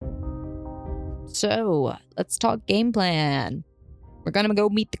So, let's talk game plan. We're gonna go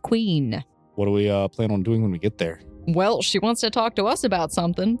meet the queen. What do we plan on doing when we get there? Well, she wants to talk to us about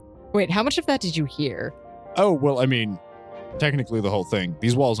something. Wait, how much of that did you hear? Oh, well, I mean, technically the whole thing.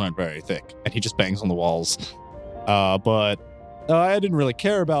 These walls aren't very thick, and he just bangs on the walls. But I didn't really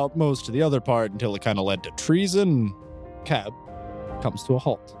care about most of the other part until it kind of led to treason. Cab comes to a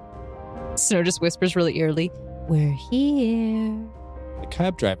halt. Snow just whispers really eerily, "We're here." The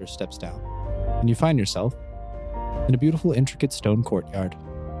cab driver steps down, and you find yourself in a beautiful, intricate stone courtyard.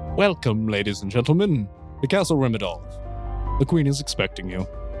 Welcome, ladies and gentlemen, to Castle Remedolf. The queen is expecting you.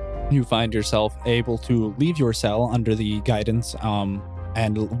 You find yourself able to leave your cell under the guidance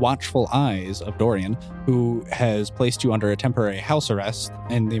and watchful eyes of Dorian, who has placed you under a temporary house arrest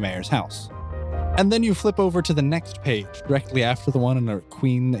in the mayor's house. And then you flip over to the next page, directly after the one in a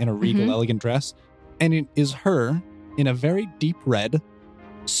queen in a regal, elegant dress, and it is her in a very deep red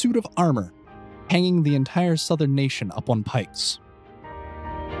suit of armor, hanging the entire southern nation up on pikes.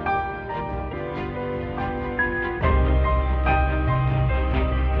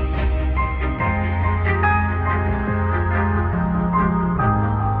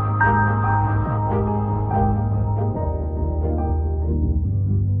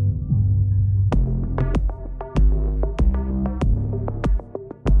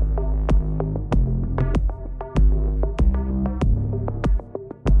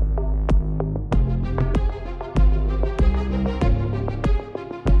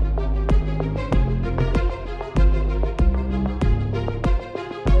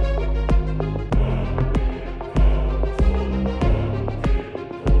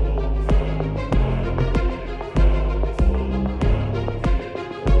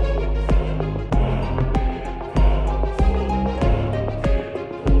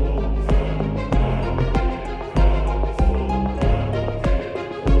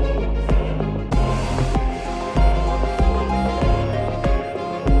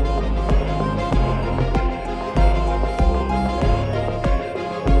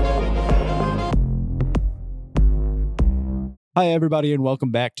 Hi, everybody, and welcome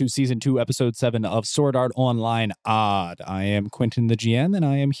back to Season 2, Episode 7 of Sword Art Online Odd. I am Quentin the GM, and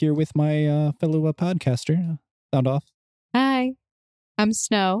I am here with my fellow podcaster. Sound off. Hi, I'm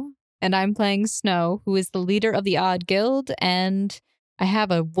Snow, and I'm playing Snow, who is the leader of the Odd Guild, and I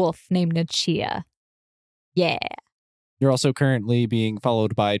have a wolf named Nachia. Yeah. You're also currently being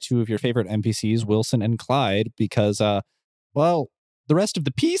followed by two of your favorite NPCs, Wilson and Clyde, because, the rest of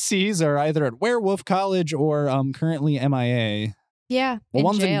the PCs are either at Werewolf College or currently MIA. Yeah.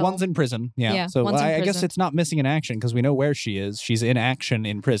 Well, jail. one's in prison. Yeah. So I guess it's not missing in action because we know where she is. She's in action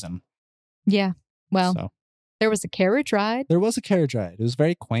in prison. Yeah. Well, there was a carriage ride. There was a carriage ride. It was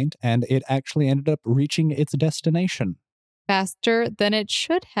very quaint, and it actually ended up reaching its destination. Faster than it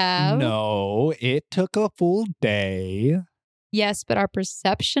should have. No, it took a full day. Yes, but our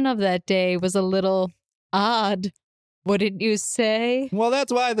perception of that day was a little odd. Wouldn't you say? Well,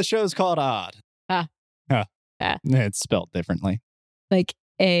 that's why the show's called Odd. It's spelled differently. Like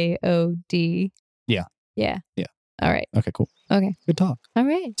AOD. Yeah. Yeah. All right. Okay, cool. Okay. Good talk. All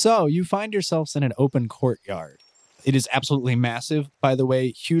right. So you find yourselves in an open courtyard. It is absolutely massive, by the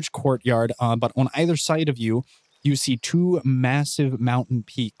way, huge courtyard. But on either side of you, you see two massive mountain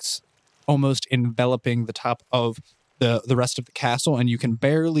peaks almost enveloping the top of the rest of the castle, and you can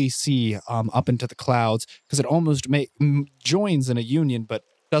barely see up into the clouds because it almost joins in a union, but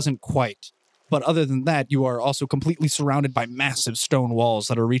doesn't quite. But other than that, you are also completely surrounded by massive stone walls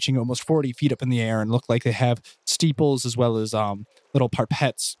that are reaching almost 40 feet up in the air and look like they have steeples as well as little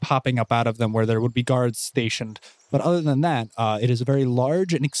parpettes popping up out of them where there would be guards stationed. But other than that, it is a very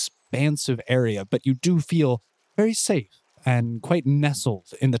large and expansive area, but you do feel very safe and quite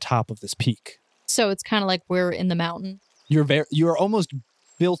nestled in the top of this peak. So it's kind of like we're in the mountain. You're almost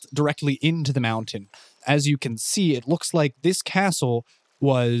built directly into the mountain. As you can see, it looks like this castle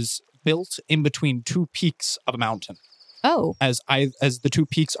was built in between two peaks of a mountain. Oh. As the two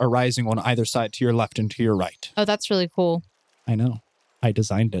peaks are rising on either side, to your left and to your right. Oh, that's really cool. I know. I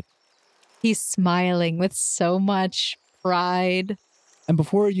designed it. He's smiling with so much pride. And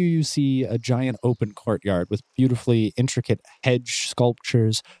before you see a giant open courtyard with beautifully intricate hedge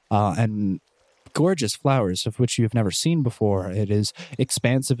sculptures and gorgeous flowers of which you have never seen before. It is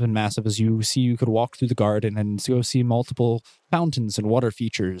expansive and massive. As you see, you could walk through the garden and go see multiple fountains and water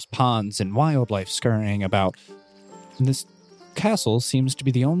features, ponds and wildlife scurrying about. And this castle seems to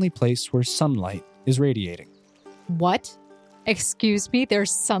be the only place where sunlight is radiating. What? Excuse me,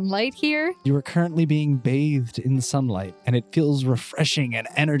 there's sunlight here? You are currently being bathed in the sunlight, and it feels refreshing and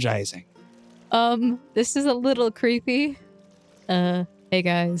energizing. This is a little creepy. Hey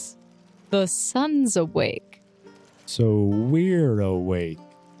guys. The sun's awake. So we're awake.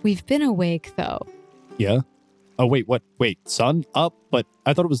 We've been awake, though. Yeah? Oh, wait, what? Wait, sun up? But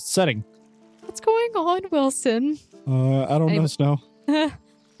I thought it was setting. What's going on, Wilson? I don't know, Snow.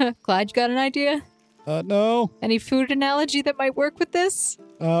 Glad you got an idea. No. Any food analogy that might work with this?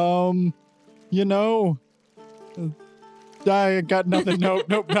 You know, I got nothing. Nope,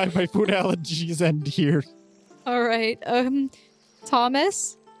 my food allergies end here. All right.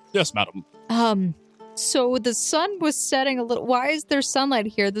 Thomas? Yes, madam. So the sun was setting a little... Why is there sunlight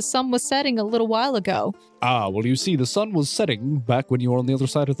here? The sun was setting a little while ago. Well, you see, the sun was setting back when you were on the other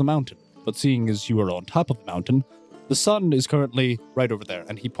side of the mountain. But seeing as you are on top of the mountain, the sun is currently right over there.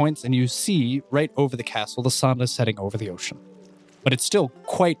 And he points, and you see right over the castle, the sun is setting over the ocean. But it's still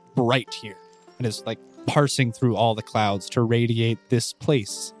quite bright here. It is like parsing through all the clouds to radiate this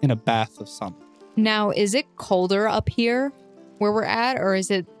place in a bath of sun. Now, is it colder up here where we're at, or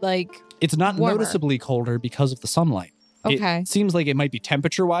is it like... It's not warmer? Noticeably colder because of the sunlight. Okay. It seems like it might be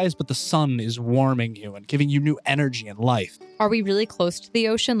temperature-wise, but the sun is warming you and giving you new energy and life. Are we really close to the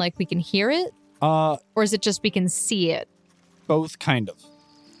ocean, like we can hear it? Or is it just we can see it? Both kind of.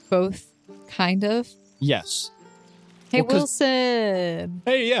 Both kind of? Yes. Hey, Well, Wilson.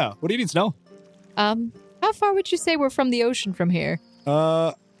 Hey, yeah. What do you need to know? How far would you say we're from the ocean from here?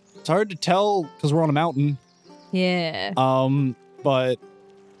 It's hard to tell because we're on a mountain. Yeah. But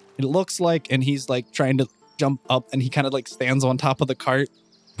it looks like, and he's like trying to jump up, and he kind of like stands on top of the cart,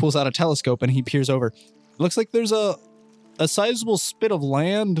 pulls out a telescope, and he peers over. It looks like there's a sizable spit of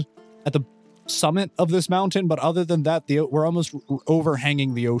land at the summit of this mountain, but other than that, we're almost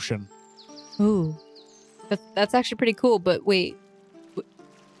overhanging the ocean. Ooh. That's actually pretty cool, but wait.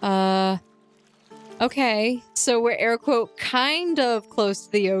 Okay, so we're air quote kind of close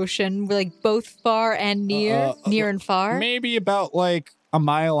to the ocean. We're like both far and near and far. Maybe about like a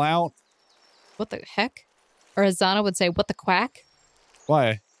mile out. What the heck? Or as Zana would say, what the quack?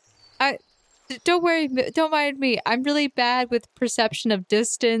 Why? Don't worry, don't mind me. I'm really bad with perception of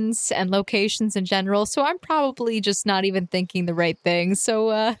distance and locations in general, so I'm probably just not even thinking the right thing.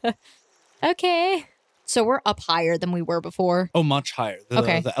 So, okay. So we're up higher than we were before. Oh, much higher.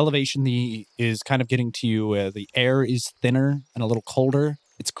 Okay. The elevation is kind of getting to you. The air is thinner and a little colder.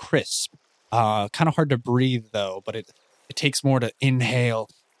 It's crisp. Kind of hard to breathe, though, but it takes more to inhale.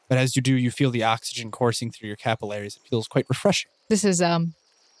 But as you do, you feel the oxygen coursing through your capillaries. It feels quite refreshing. This is,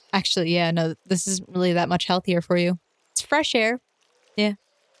 actually, yeah, no, this isn't really that much healthier for you. It's fresh air. Yeah.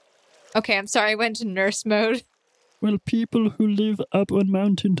 Okay, I'm sorry, I went to nurse mode. Well, people who live up on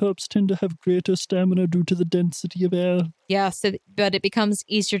mountaintops tend to have greater stamina due to the density of air. Yeah, but it becomes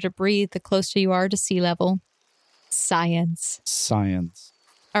easier to breathe the closer you are to sea level. Science.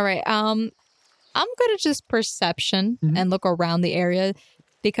 All right, I'm going to just perception and look around the area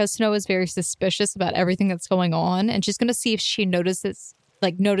because Snow is very suspicious about everything that's going on, and she's going to see if she notices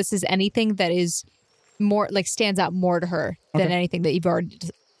anything that is more, like, stands out more to her than anything that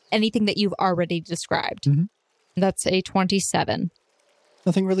you've already described. Mm-hmm. That's a 27.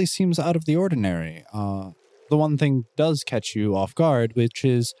 Nothing really seems out of the ordinary. The one thing does catch you off guard, which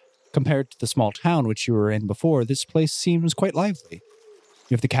is, compared to the small town which you were in before, this place seems quite lively.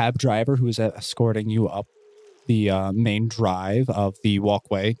 You have the cab driver who is escorting you up the main drive of the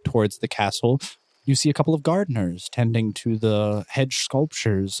walkway towards the castle. You see a couple of gardeners tending to the hedge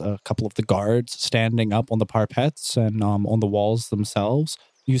sculptures, a couple of the guards standing up on the parapets and on the walls themselves.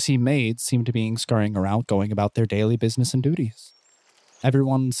 You see maids seem to be scurrying around, going about their daily business and duties.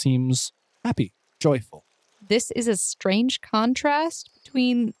 Everyone seems happy, joyful. This is a strange contrast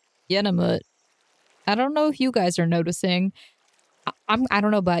between Yenamut. I don't know if you guys are noticing. I don't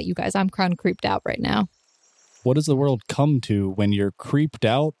know about you guys. I'm kind of creeped out right now. What does the world come to when you're creeped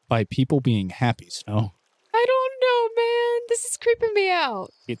out by people being happy, Snow? I don't know, man. This is creeping me out.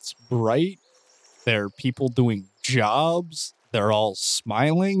 It's bright. There are people doing jobs. They're all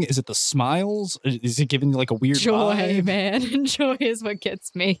smiling. Is it the smiles? Is it giving you like a weird joy, vibe? Man. Joy is what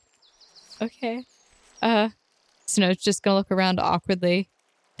gets me. Okay. Snow's just gonna look around awkwardly.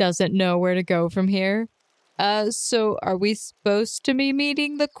 Doesn't know where to go from here. So are we supposed to be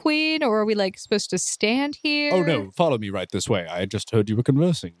meeting the queen, or are we like supposed to stand here? Oh no, follow me right this way. I just heard you were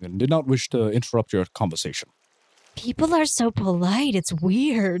conversing and did not wish to interrupt your conversation. People are so polite. It's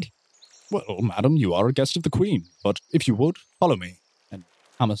weird. Well, madam, you are a guest of the queen, but if you would, follow me. And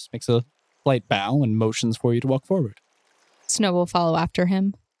Thomas makes a slight bow and motions for you to walk forward. Snow will follow after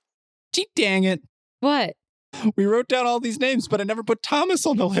him. Gee, dang it. What? We wrote down all these names, but I never put Thomas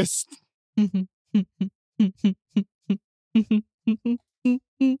on the list.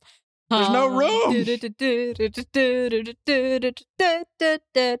 There's no room.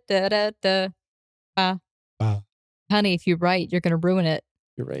 Honey, if you write, you're going to ruin it.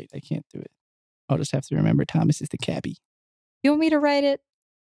 You're right. I can't do it. I'll just have to remember Thomas is the cabbie. You want me to write it?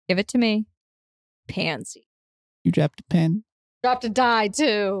 Give it to me. Pansy. You dropped a pen. Dropped a die,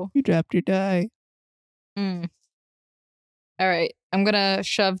 too. You dropped your die. All right. I'm going to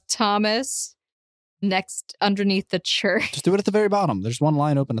shove Thomas next underneath the church. Just do it at the very bottom. There's one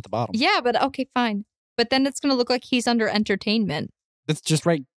line open at the bottom. Yeah, but okay, fine. But then it's going to look like he's under entertainment. It's just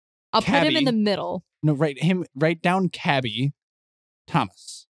right. I'll Cabbie. put him in the middle. No, write down cabbie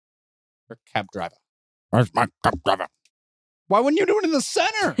Thomas. Or cab driver. Where's my cab driver? Why wouldn't you do it in the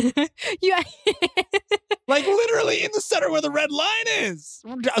center? Yeah. Like literally in the center where the red line is.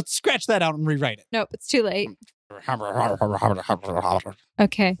 Scratch that out and rewrite it. Nope, it's too late.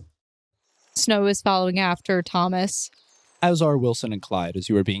 Okay. Snow is following after Thomas. As are Wilson and Clyde as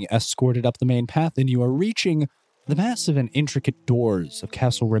you are being escorted up the main path and you are reaching the massive and intricate doors of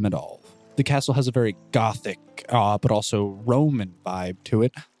Castle Rimidolf. The castle has a very Gothic, but also Roman vibe to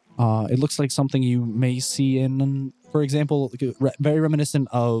it. It looks like something you may see in, for example, very reminiscent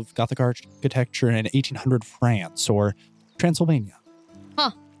of Gothic architecture in 1800 France or Transylvania.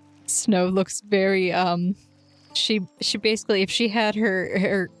 Huh. Snow looks very, she basically, if she had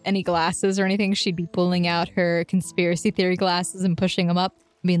her any glasses or anything, she'd be pulling out her conspiracy theory glasses and pushing them up,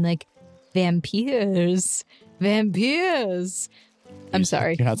 being like, vampires. I'm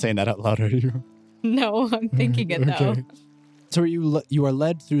sorry. You're not saying that out loud, are you? No, I'm thinking it though. So you are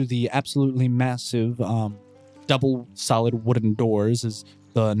led through the absolutely massive double solid wooden doors as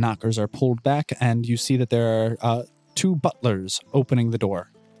the knockers are pulled back, and you see that there are two butlers opening the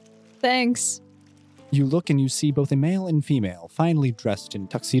door. Thanks. You look and you see both a male and female, finely dressed in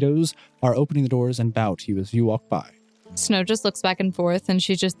tuxedos, are opening the doors and bow to you as you walk by. Snow just looks back and forth, and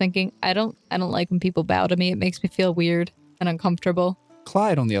she's just thinking, I don't like when people bow to me. It makes me feel weird and uncomfortable.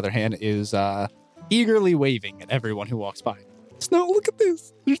 Clyde, on the other hand, is eagerly waving at everyone who walks by. Snow, look at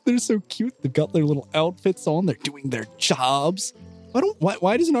this. They're so cute. They've got their little outfits on. They're doing their jobs.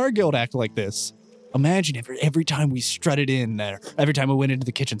 Why doesn't our guild act like this? Imagine if every time we strutted in there, every time we went into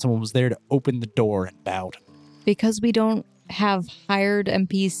the kitchen, someone was there to open the door and bowed. Because we don't have hired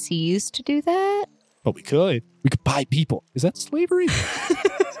NPCs to do that? But we could. We could buy people. Is that slavery?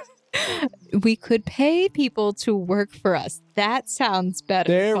 We could pay people to work for us. That sounds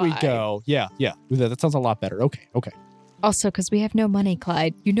better. There we go. Yeah. That sounds a lot better. Okay. Also, because we have no money,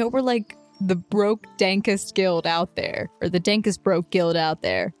 Clyde. You know we're like the broke dankest guild out there. Or the dankest broke guild out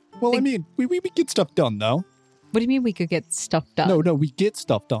there. Well, I mean, we get stuff done, though. What do you mean we could get stuff done? No, we get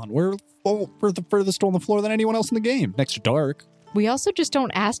stuff done. We're the furthest on the floor than anyone else in the game, next to Dark. We also just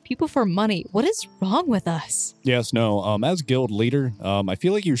don't ask people for money. What is wrong with us? Yes, no. As guild leader, I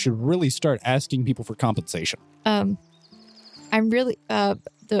feel like you should really start asking people for compensation. I'm really,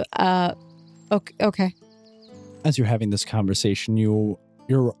 okay. As you're having this conversation, your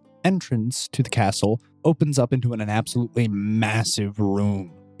entrance to the castle opens up into an absolutely massive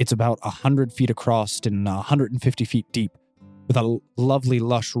room. It's about 100 feet across and 150 feet deep, with a lovely,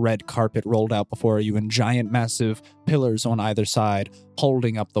 lush red carpet rolled out before you and giant, massive pillars on either side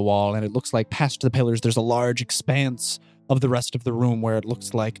holding up the wall. And it looks like past the pillars, there's a large expanse of the rest of the room where it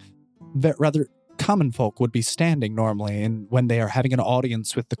looks like rather common folk would be standing normally and when they are having an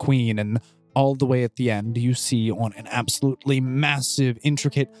audience with the queen. And all the way at the end, you see on an absolutely massive,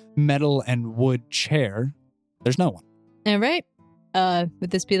 intricate metal and wood chair, there's no one. All right.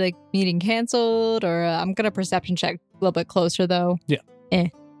 Would this be like meeting canceled, or I'm gonna perception check a little bit closer though? Yeah.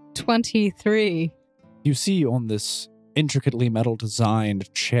 23. You see on this intricately metal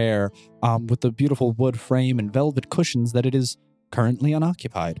designed chair, with the beautiful wood frame and velvet cushions, that it is currently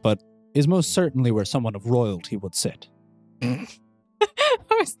unoccupied, but is most certainly where someone of royalty would sit. I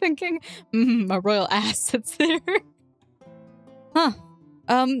was thinking, a royal ass sits there. Huh.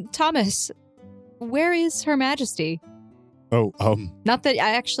 Thomas, where is Her Majesty? Oh, Not that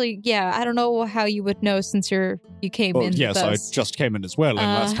I I don't know how you would know since you came in. Yes, with I us. just came in as well, and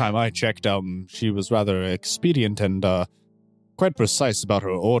last time I checked, she was rather expedient and quite precise about her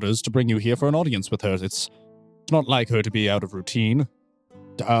orders to bring you here for an audience with her. It's not like her to be out of routine.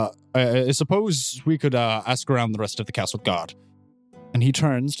 I suppose we could ask around the rest of the castle guard. And he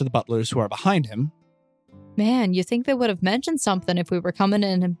turns to the butlers who are behind him. Man, you think they would have mentioned something if we were coming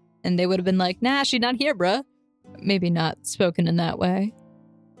in, and they would have been like, nah, she's not here, bruh. Maybe not spoken in that way.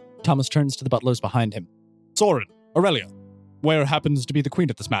 Thomas turns to the butlers behind him. Soren, Aurelia, where happens to be the queen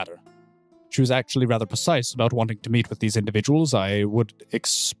at this matter? She was actually rather precise about wanting to meet with these individuals. I would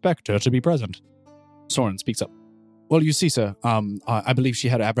expect her to be present. Soren speaks up. Well, you see, sir, I believe she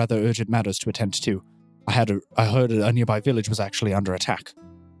had rather urgent matters to attend to. I heard a nearby village was actually under attack.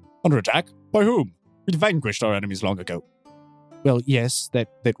 Under attack? By whom? We vanquished our enemies long ago. Well, yes, that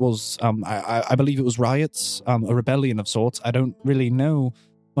was, I believe it was riots, a rebellion of sorts. I don't really know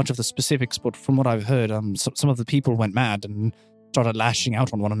much of the specifics, but from what I've heard, some of the people went mad and started lashing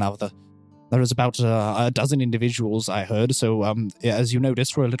out on one another. There was about a dozen individuals, I heard, so as you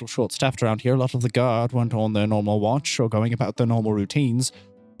noticed, we're a little short-staffed around here. A lot of the guard weren't on their normal watch or going about their normal routines.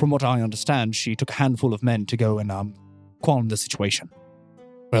 From what I understand, she took a handful of men to go and calm the situation.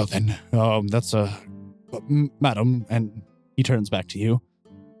 Well then, that's madam, and he turns back to you.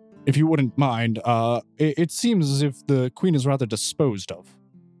 If you wouldn't mind, it seems as if the queen is rather disposed of.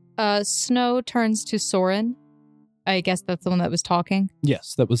 Snow turns to Soren. I guess that's the one that was talking.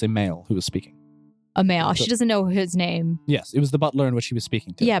 Yes, that was a male who was speaking. A male. She doesn't know his name. Yes, it was the butler in which she was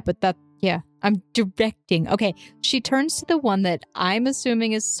speaking to. Yeah, but I'm directing. Okay, she turns to the one that I'm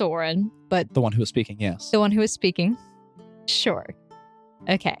assuming is Soren, but... The one who was speaking, yes. The one who was speaking? Sure.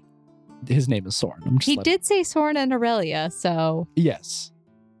 Okay. His name is Soren. He did say Soren and Aurelia, so... Yes.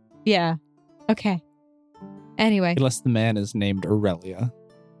 Yeah. Okay. Anyway. Unless the man is named Aurelia.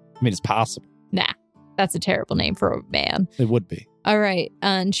 I mean, it's possible. Nah. That's a terrible name for a man. It would be. All right.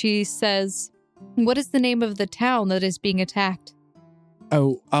 And she says, what is the name of the town that is being attacked?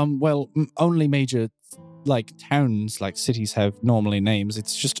 Oh, well, only major, towns, cities have normally names.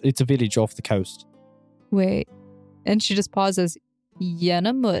 It's a village off the coast. Wait. And she just pauses.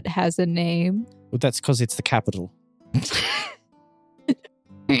 Yenamut has a name. Well, that's because it's the capital.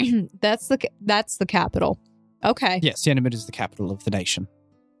 That's the capital. Okay. Yes, Yenamut is the capital of the nation.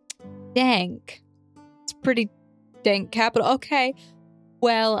 Dank. It's pretty dank capital. Okay.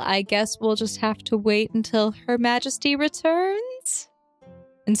 Well, I guess we'll just have to wait until Her Majesty returns.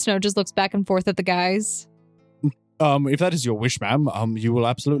 And Snow just looks back and forth at the guys. If that is your wish, ma'am, you will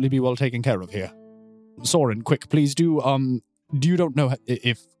absolutely be well taken care of here. Soren, quick, please do you don't know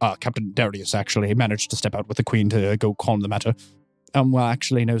if Captain Darius actually managed to step out with the Queen to go calm the matter? Well,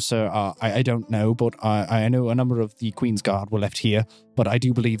 actually, no, sir. I don't know, but I know a number of the Queen's Guard were left here, but I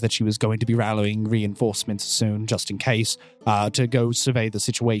do believe that she was going to be rallying reinforcements soon, just in case, to go survey the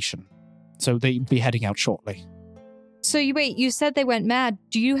situation. So they'd be heading out shortly. So you said they went mad.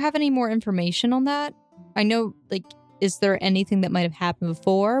 Do you have any more information on that? I know, is there anything that might have happened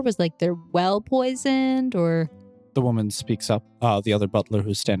before? Was, their well poisoned, or... The woman speaks up, the other butler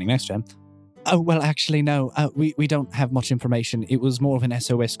who's standing next to him. Oh, well, actually, no. We don't have much information. It was more of an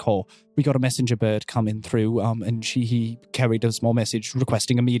SOS call. We got a messenger bird coming through, and he carried a small message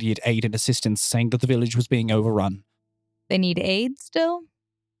requesting immediate aid and assistance, saying that the village was being overrun. They need aid still?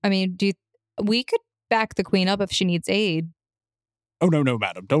 I mean, we could back the Queen up if she needs aid. Oh, no,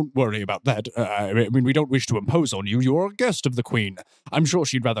 madam. Don't worry about that. I mean, we don't wish to impose on you. You're a guest of the Queen. I'm sure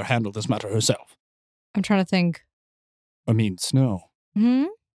she'd rather handle this matter herself. I'm trying to think. I mean, Snow. Hmm?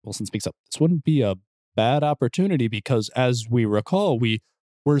 Wilson speaks up. This wouldn't be a bad opportunity because, as we recall, we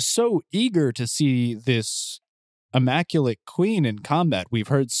were so eager to see this immaculate queen in combat. We've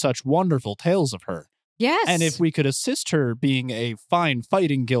heard such wonderful tales of her. Yes. And if we could assist her, being a fine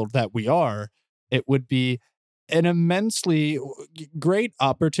fighting guild that we are, it would be an immensely great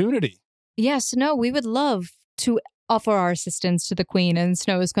opportunity. Yes, no, we would love to offer our assistance to the Queen, and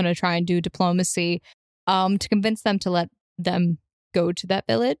Snow is going to try and do diplomacy to convince them to let them go to that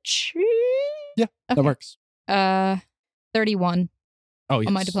village. Yeah, okay. That works. 31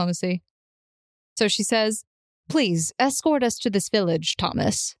 on my diplomacy. So she says, please escort us to this village,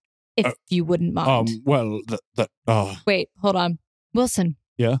 Thomas, if you wouldn't mind. Wait, hold on. Wilson.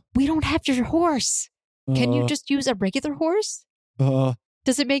 Yeah? We don't have your horse. Can you just use a regular horse?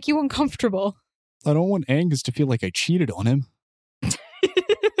 Does it make you uncomfortable? I don't want Angus to feel like I cheated on him.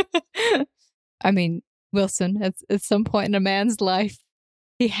 I mean, Wilson, at some point in a man's life,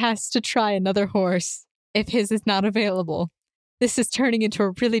 he has to try another horse if his is not available. This is turning into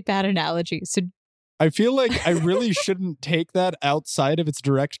a really bad analogy. So I feel like I really shouldn't take that outside of its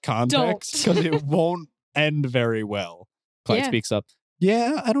direct context because it won't end very well. Clyde speaks up.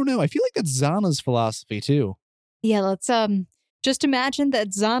 Yeah, I don't know. I feel like that's Zana's philosophy too. Yeah, let's just imagine that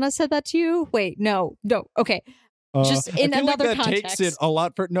Zana said that to you. Wait, no. Okay. Just in another that context. Takes it a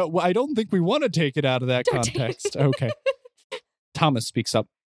lot for I don't think we want to take it out of that context. Okay. Thomas speaks up.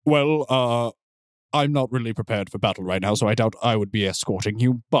 Well, I'm not really prepared for battle right now, so I doubt I would be escorting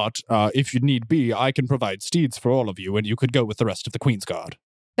you. But if you need be, I can provide steeds for all of you, and you could go with the rest of the Queen's Guard.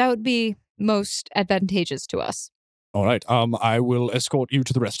 That would be most advantageous to us. All right. I will escort you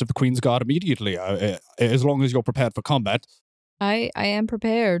to the rest of the Queen's Guard immediately, as long as you're prepared for combat. I am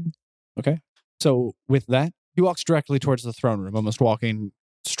prepared. Okay. So with that, He walks directly towards the throne room, almost walking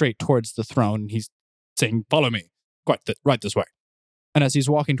straight towards the throne. He's saying, "Follow me. Right this way." And as he's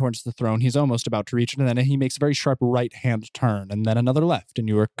walking towards the throne, he's almost about to reach it, and then he makes a very sharp right-hand turn, and then another left, and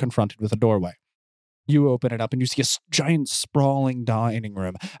you are confronted with a doorway. You open it up, and you see a giant, sprawling dining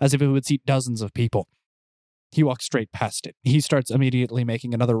room, as if it would seat dozens of people. He walks straight past it. He starts immediately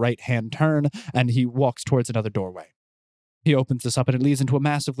making another right-hand turn, and he walks towards another doorway. He opens this up, and it leads into a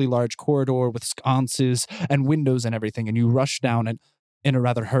massively large corridor with sconces and windows and everything, and you rush down it in a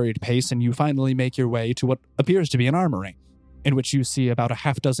rather hurried pace, and you finally make your way to what appears to be an armory, in which you see about a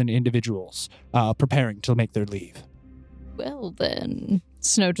half dozen individuals preparing to make their leave. Well, then.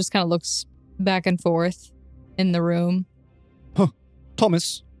 Snow just kind of looks back and forth in the room.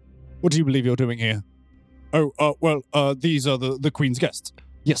 Thomas, what do you believe you're doing here? These are the Queen's guests.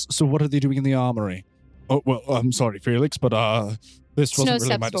 Yes, so what are they doing in the armory? Oh, well, I'm sorry, Felix, but this Snow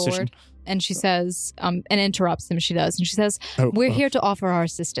wasn't really my steps decision. forward, and she says, and interrupts him, she does, and she says, "We're here to offer our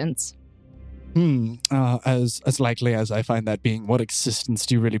assistance." As likely as I find that being, what assistance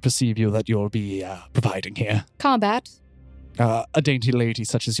do you really perceive that you'll be providing here? Combat. A dainty lady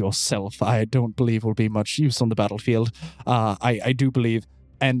such as yourself, I don't believe will be much use on the battlefield. I do believe.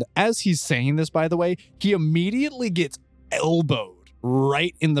 And as he's saying this, by the way, he immediately gets elbowed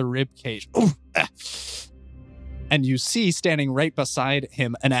right in the rib cage. And you see standing right beside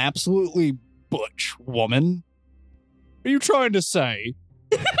him an absolutely butch woman. Are you trying to say?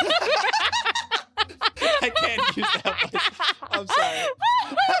 I can't use that voice. I'm sorry.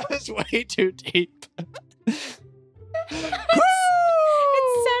 That was way too deep. It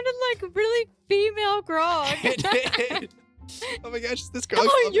sounded like really female grog. It did. Oh my gosh, this girl.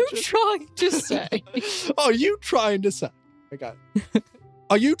 Are you trying to say? Are you trying to say? I got it.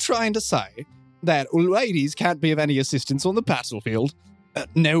 Are you trying to say that ladies can't be of any assistance on the battlefield?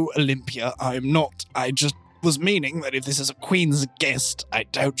 No, Olympia, I'm not. I just was meaning that if this is a queen's guest, I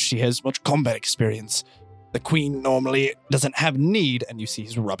doubt she has much combat experience. The queen normally doesn't have need, and you see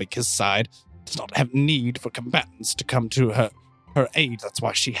he's rubbing his side, does not have need for combatants to come to her aid. That's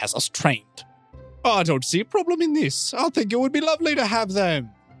why she has us trained. I don't see a problem in this. I think it would be lovely to have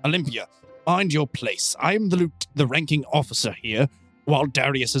them. Olympia, find your place. I am the ranking officer here, while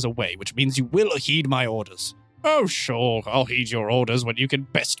Darius is away, which means you will heed my orders. Oh, sure, I'll heed your orders when you can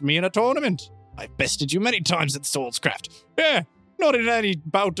best me in a tournament. I've bested you many times at Swordscraft. Yeah, not in any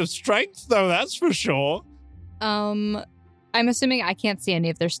bout of strength, though, that's for sure. I'm assuming I can't see any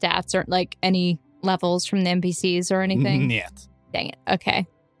of their stats or, like, any levels from the NPCs or anything? Yet. Dang it. Okay.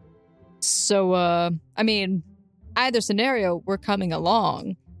 So, I mean, either scenario, we're coming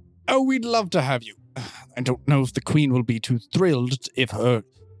along. Oh, we'd love to have you. I don't know if the Queen will be too thrilled if her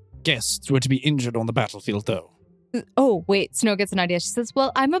guests were to be injured on the battlefield, though. Oh, wait. Snow gets an idea. She says,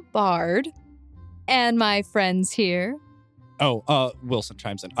 well, I'm a bard, and my friend's here. Oh, Wilson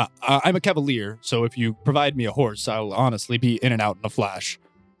chimes in. I'm a cavalier, so if you provide me a horse, I'll honestly be in and out in a flash.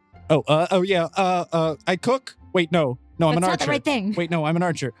 I cook? Wait, no, I'm an archer. That's not the right thing. Wait, no, I'm an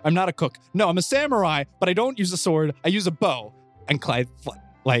archer. I'm not a cook. No, I'm a samurai, but I don't use a sword. I use a bow. And Clyde,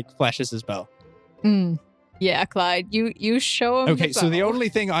 flashes his bow. Yeah, Clyde, you show him Okay, so the only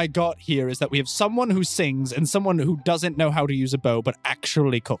thing I got here is that we have someone who sings and someone who doesn't know how to use a bow, but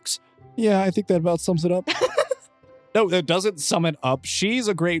actually cooks. Yeah, I think that about sums it up. No, that doesn't sum it up. She's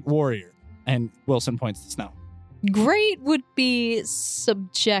a great warrior. And Wilson points to Snow. Great would be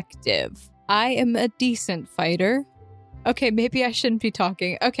subjective. I am a decent fighter. Okay, maybe I shouldn't be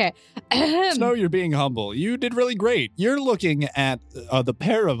talking. Okay. Snow, you're being humble. You did really great. You're looking at the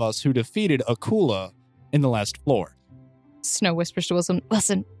pair of us who defeated Akula in the last floor. Snow whispers to Wilson,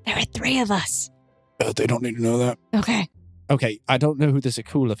 Wilson, there are 3 of us. They don't need to know that. Okay, I don't know who this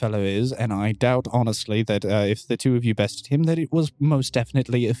Akula fellow is, and I doubt, honestly, that if the 2 of you bested him, that it was most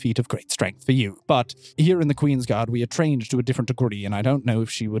definitely a feat of great strength for you. But here in the Queen's Guard, we are trained to a different degree, and I don't know if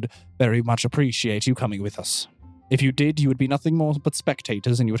she would very much appreciate you coming with us. If you did, you would be nothing more but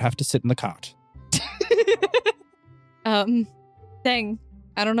spectators, and you would have to sit in the cart. Dang.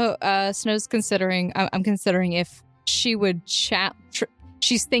 I don't know. Snow's considering, I'm considering if she would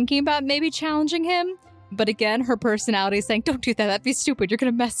she's thinking about maybe challenging him. But again, her personality is saying, don't do that. That'd be stupid. You're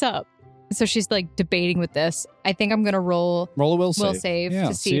going to mess up. So she's like debating with this. I think I'm going to roll a will save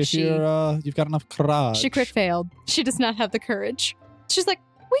to see if you've got enough courage. She crit failed. She does not have the courage. She's like,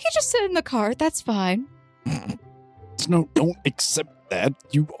 we could just sit in the cart. That's fine. No, don't accept that.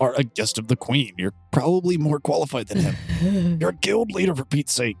 You are a guest of the Queen. You're probably more qualified than him. You're a guild leader, for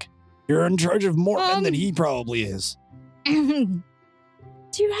Pete's sake. You're in charge of more men than he probably is. Do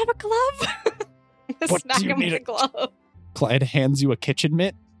you have a glove? What do you need? A glove. Clyde hands you a kitchen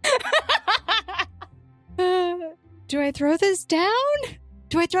mitt. Do I throw this down?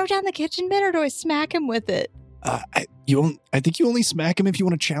 Do I throw down the kitchen bin or do I smack him with it? I think you only smack him if you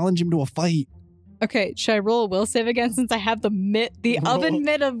want to challenge him to a fight. Okay, should I roll a will save again since I have the oven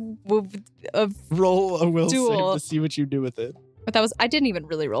mitt of Roll a will Duel. save to see what you do with it. But I didn't even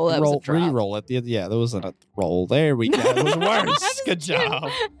really roll. That was a drop. Re-roll it. Yeah, that wasn't a roll. There we go. It was worse. Good job.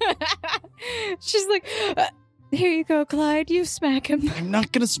 She's like, here you go, Clyde. You smack him. I'm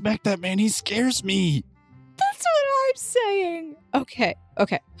not going to smack that man. He scares me. That's what I'm saying. Okay.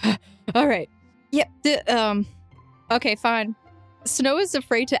 All right. Yep. Okay, fine. Snow is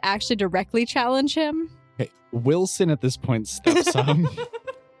afraid to actually directly challenge him. Okay. Wilson at this point steps up.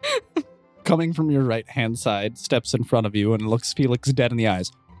 Coming from your right-hand side, steps in front of you and looks Felix dead in the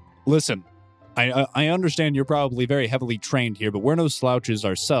eyes. Listen, I understand you're probably very heavily trained here, but we're no slouches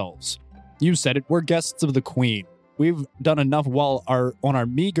ourselves. You said it, we're guests of the Queen. We've done enough on our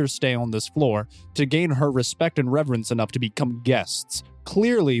meager stay on this floor to gain her respect and reverence enough to become guests.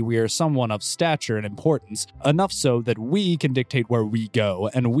 Clearly, we are someone of stature and importance, enough so that we can dictate where we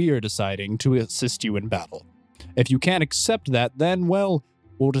go, and we are deciding to assist you in battle. If you can't accept that, then, well,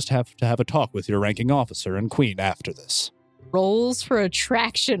 we'll just have to have a talk with your ranking officer and Queen after this. Rolls for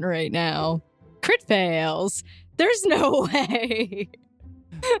attraction right now. Crit fails. There's no way.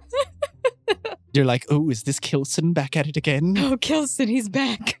 You're like, oh, is this Kilson back at it again? Oh, Kilson, he's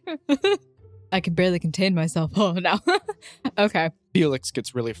back. I can barely contain myself. Oh, no. Okay. Felix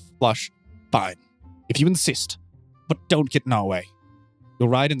gets really flush. Fine. If you insist, but don't get in our way. You'll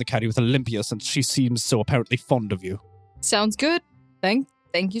ride in the caddy with Olympia since she seems so apparently fond of you. Sounds good. Thank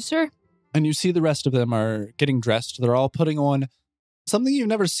you, sir. And you see the rest of them are getting dressed. They're all putting on something you've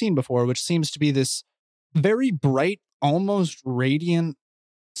never seen before, which seems to be this very bright, almost radiant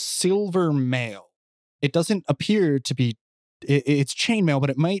silver mail. It doesn't appear to be, it's chainmail, but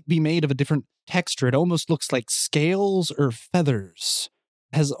it might be made of a different texture. It almost looks like scales or feathers.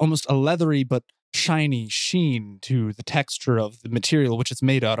 It has almost a leathery but shiny sheen to the texture of the material which it's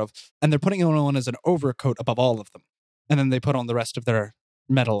made out of. And they're putting it on as an overcoat above all of them. And then they put on the rest of their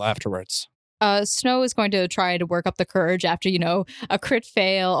metal afterwards. Snow is going to try to work up the courage after, a crit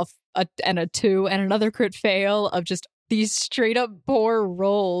fail and a 2 and another crit fail of just these straight up poor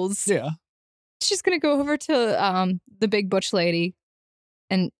rolls. Yeah. She's going to go over to the big butch lady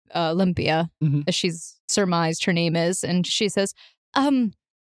and Olympia, as she's surmised her name is. And she says,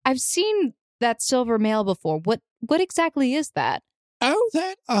 I've seen that silver mail before. What exactly is that? Oh,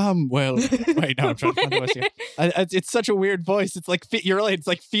 that, well, wait, no, I'm trying to find the voice here. It's such a weird voice. It's like, you're right, it's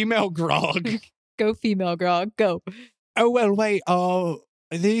like female grog. Go female grog, go. Oh, well, wait,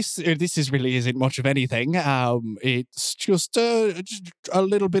 this really isn't much of anything. It's just a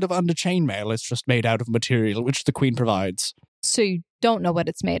little bit of under chainmail. It's just made out of material which the Queen provides. So you don't know what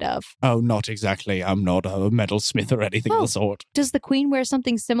it's made of? Oh, not exactly. I'm not a metalsmith or anything of the sort. Does the Queen wear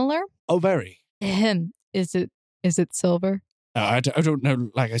something similar? Oh, very. Is it silver? I don't know.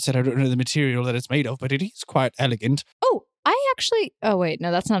 Like I said, I don't know the material that it's made of, but it is quite elegant. Oh, oh wait,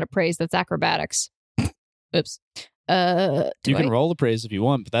 no, that's not a praise. That's acrobatics. Oops. You can roll the praise if you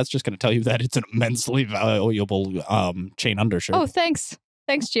want, but that's just going to tell you that it's an immensely valuable chain undershirt. Oh, thanks,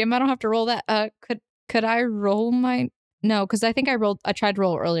 Jim. I don't have to roll that. Could I roll my? No, because I think I tried to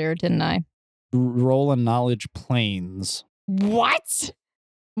roll earlier, didn't I? Roll a knowledge planes. What?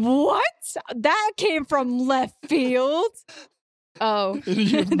 That came from left field. Oh, that's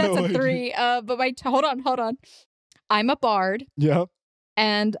a 3. But hold on. I'm a bard. Yeah.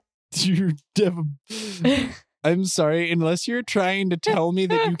 And you I'm sorry, unless you're trying to tell me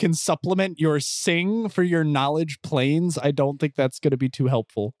that you can supplement your sing for your knowledge planes, I don't think that's going to be too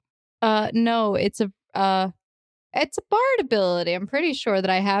helpful. No, it's a bard ability. I'm pretty sure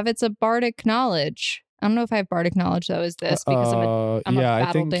that I have. It's a bardic knowledge. I don't know if I have bardic knowledge though. Is this because I'm a battle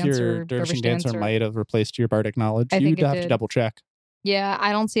I think dancer, your Dervish dancer might have replaced your bardic knowledge. You'd have to double check. Yeah,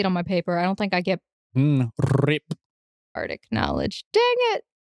 I don't see it on my paper. I don't think I get rip bardic knowledge. Dang it.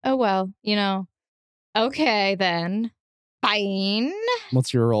 Oh well, Okay then. Fine.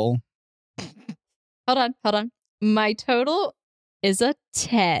 What's your roll? Hold on. My total is a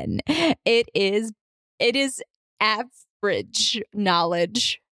 10. It is average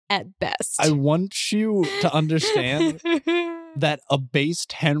knowledge at best. I want you to understand that a base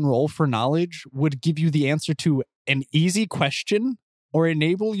 10 roll for knowledge would give you the answer to an easy question or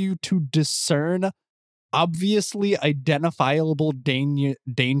enable you to discern obviously identifiable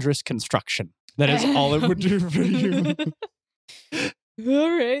dangerous construction. That is all it would do for you.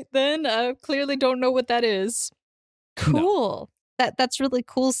 All right, then. I clearly don't know what that is. Cool. No. That's really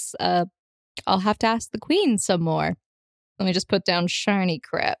cool. I'll have to ask the Queen some more. Let me just put down shiny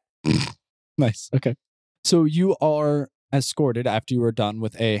crap. Nice. Okay. So you are escorted after you are done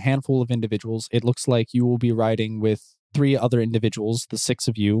with a handful of individuals. It looks like you will be riding with 3 other individuals, the 6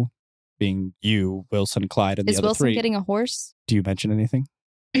 of you, being you, Wilson, Clyde, and the Is other Wilson 3. getting a horse? Do you mention anything?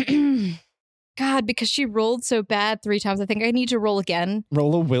 God, because she rolled so bad 3 times, I think I need to roll again.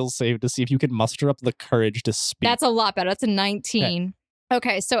 Roll a will save to see if you can muster up the courage to speak. That's a lot better. That's a 19.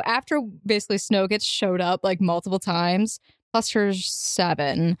 Okay, so after basically Snow gets showed up like multiple times, plus her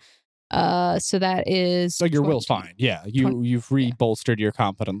 7. So that is. So your will's fine. Yeah, you've re-bolstered your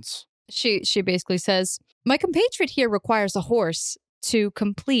confidence. She basically says, "My compatriot here requires a horse to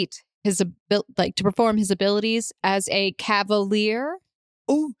complete his to perform his abilities as a cavalier."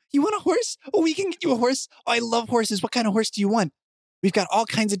 Oh, you want a horse? Oh, we can get you a horse. Oh, I love horses. What kind of horse do you want? We've got all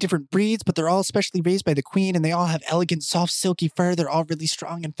kinds of different breeds, but they're all specially raised by the queen, and they all have elegant, soft, silky fur. They're all really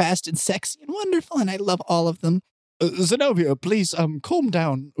strong and fast and sexy and wonderful, and I love all of them. Zenobia, please, calm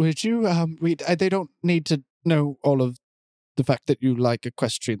down, would you? They don't need to know all of the fact that you like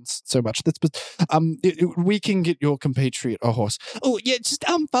equestrians so much. We can get your compatriot a horse. Oh, yeah, just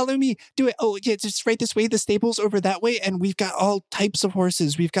follow me. Do it. Oh, yeah, just right this way. The stable's over that way, and we've got all types of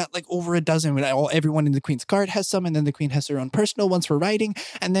horses. We've got like over a dozen. Everyone in the Queen's Guard has some, and then the Queen has her own personal ones for riding,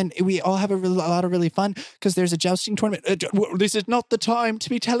 and then we all have a lot of really fun because there's a jousting tournament. This is not the time to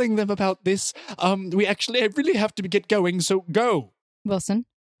be telling them about this. I really have to get going, so go. Wilson,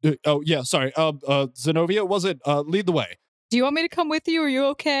 Sorry. Zenobia, was it? Lead the way. do you want me to come with you? Are you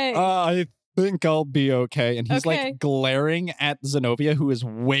okay? I think I'll be okay. And he's Okay. like glaring at Zenobia, who is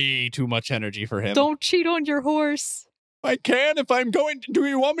way too much energy for him. Don't cheat on your horse. I can if I'm going. Do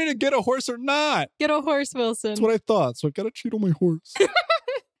you want me to get a horse or not? Get a horse, Wilson. That's what I thought. So I gotta cheat on my horse.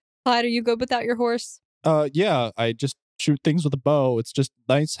 Clyde, are you good without your horse? Yeah. I just shoot things with a bow. It's just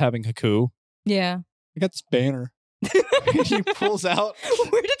nice having Haku. Yeah. I got this banner. He pulls out.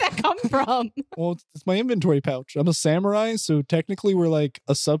 Where did that come from? Well, it's my inventory pouch. I'm a samurai, so technically we're like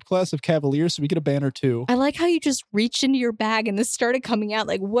a subclass of cavalier, so we get a banner too. I like how you just reached into your bag and this started coming out.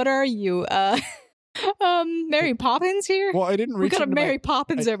 Like, what are you? Mary Poppins here? Well, I didn't We reach got a into Mary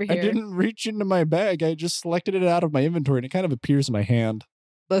Poppins over I here. didn't reach into my bag. I just selected it out of my inventory, and it kind of appears in my hand.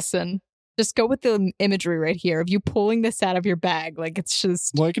 Listen, just go with the imagery right here of you pulling this out of your bag. Like, it's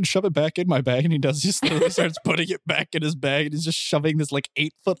just. Well, I can shove it back in my bag, and he does. He slowly starts putting it back in his bag, and he's just shoving this like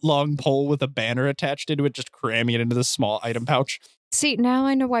 8-foot-long pole with a banner attached into it, just cramming it into this small item pouch. See, now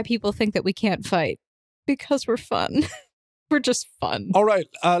I know why people think that we can't fight. Because we're fun. We're just fun. All right,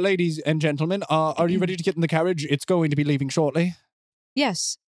 ladies and gentlemen, are you ready to get in the carriage? It's going to be leaving shortly.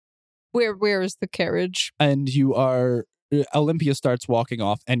 Yes. Where is the carriage? And you are. Olympia starts walking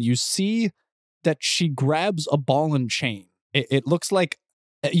off, and you see that she grabs a ball and chain. It looks like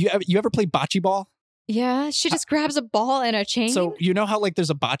you ever play bocce ball? Yeah, she just grabs a ball and a chain. So you know how like there's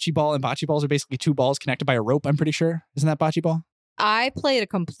a bocce ball, and bocce balls are basically 2 balls connected by a rope. I'm pretty sure, isn't that bocce ball? I played a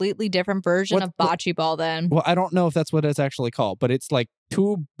completely different version of bocce ball then. Well, I don't know if that's what it's actually called, but it's like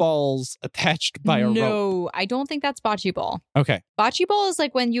 2 balls attached by a rope. No, I don't think that's bocce ball. Okay. Bocce ball is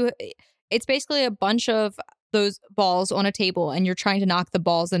like when it's basically a bunch of those balls on a table and you're trying to knock the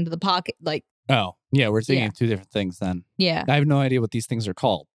balls into the pocket. Like, Oh, yeah, we're thinking Yeah. of 2 different things then. yeah. I have no idea what these things are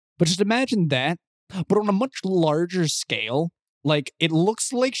called. But just imagine that, but on a much larger scale. Like, it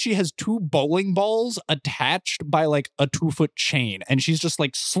looks like she has 2 bowling balls attached by like a 2-foot chain, and she's just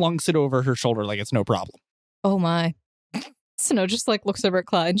like slunks it over her shoulder like it's no problem. Oh my. Snow just like looks over at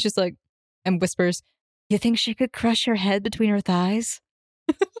Clyde and she's like, and whispers, "You think she could crush her head between her thighs?"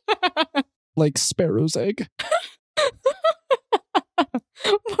 Like Sparrow's egg. What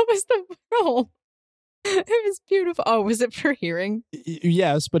was the roll? It was beautiful. Oh, was it for hearing?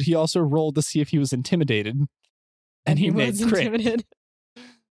 Yes, but he also rolled to see if he was intimidated. And he made was crit. intimidated.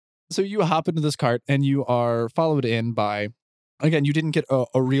 So you hop into this cart and you are followed in by, again, you didn't get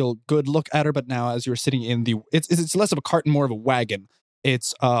a real good look at her, but now as you're sitting in it's less of a cart and more of a wagon.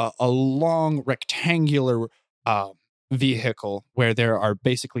 It's a long rectangular vehicle where there are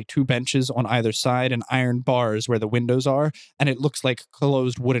basically 2 benches on either side and iron bars where the windows are, and it looks like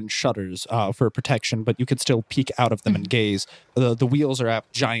closed wooden shutters for protection, but you could still peek out of them and gaze. The wheels are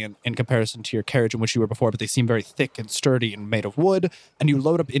giant in comparison to your carriage in which you were before, but they seem very thick and sturdy and made of wood, and you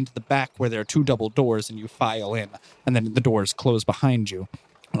load up into the back where there are 2 double doors and you file in, and then the doors close behind you.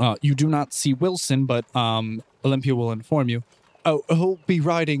 You do not see Wilson, but Olympia will inform you. Oh, he'll be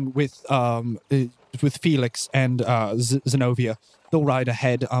riding with Felix and Zenobia. They'll ride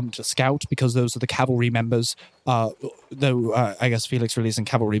ahead to scout because those are the cavalry members. Though I guess Felix really isn't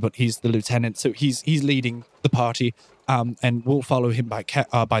cavalry, but he's the lieutenant, so he's leading the party. And we'll follow him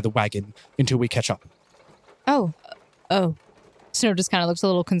by the wagon until we catch up. Oh. Snow just kind of looks a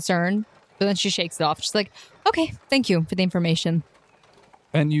little concerned. But then she shakes it off. She's like, okay, thank you for the information.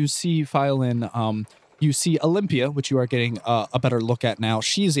 And you see Phylin, you see Olympia, which you are getting a better look at now.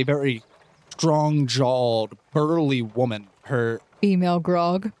 She is a very strong-jawed, burly woman. Her Female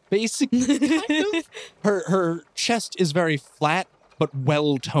grog. basically kind of her chest is very flat but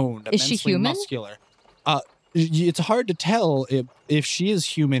well-toned, Is she immensely human? muscular. It's hard to tell if she is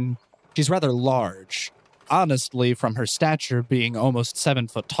human. She's rather large. Honestly, from her stature being almost 7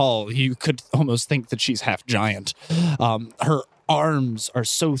 foot tall, you could almost think that she's half giant. Her arms are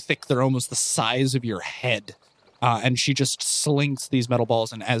so thick they're almost the size of your head. And she just slinks these metal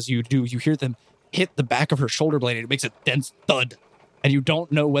balls, and as you do, you hear them hit the back of her shoulder blade, and it makes a dense thud. And you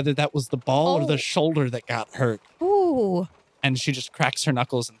don't know whether that was the ball or Oh. the shoulder that got hurt. Ooh. And she just cracks her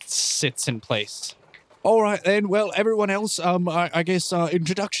knuckles and sits in place. All right, then. Well, everyone else, I guess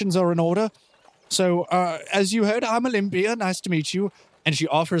introductions are in order. So, as you heard, I'm Olympia. Nice to meet you. And she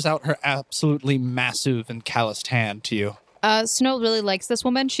offers out her absolutely massive and calloused hand to you. Snow really likes this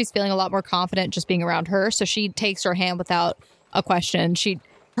woman. She's feeling a lot more confident just being around her. So she takes her hand without a question.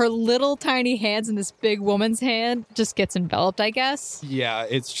 Her little tiny hands in this big woman's hand just gets enveloped, I guess. Yeah,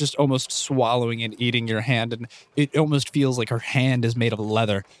 it's just almost swallowing and eating your hand. And it almost feels like her hand is made of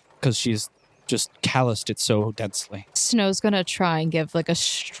leather because she's just calloused it so densely. Snow's gonna try and give like a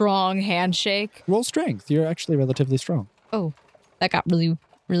strong handshake. Roll strength. You're actually relatively strong. Oh, that got really,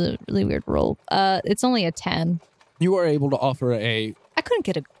 really, really weird roll. It's only a 10. You are able to offer a... I couldn't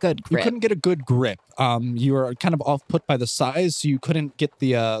get a good You grip. couldn't get a good grip. You are kind of off put by the size, so you couldn't get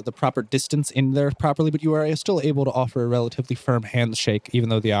the proper distance in there properly, but you are still able to offer a relatively firm handshake, even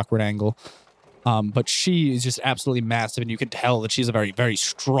though the awkward angle. But she is just absolutely massive, and you can tell that she's a very, very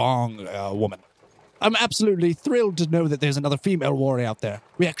strong woman. I'm absolutely thrilled to know that there's another female warrior out there.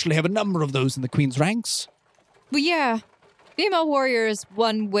 We actually have a number of those in the Queen's ranks. Well, yeah, female warrior is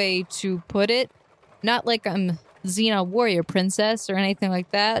one way to put it. Not like I'm Xena warrior princess or anything like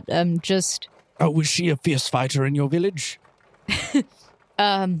that. Just Oh, was she a fierce fighter in your village?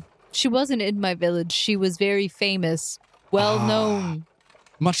 she wasn't in my village. She was very famous, well known.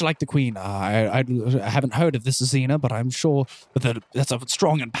 Much like the Queen, I haven't heard of this Xena, but I'm sure that's a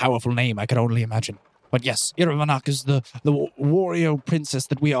strong and powerful name, I can only imagine. But yes, Iravanok is the warrior princess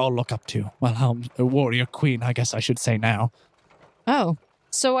that we all look up to. Well, a warrior queen, I guess I should say now. Oh,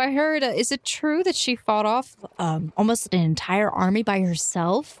 so I heard. Is it true that she fought off almost an entire army by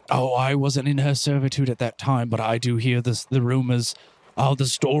herself? Oh, I wasn't in her servitude at that time, but I do hear the rumors. Oh, the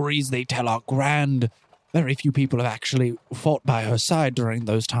stories they tell are grand. Very few people have actually fought by her side during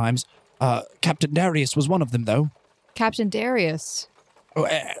those times. Captain Darius was one of them, though. Captain Darius.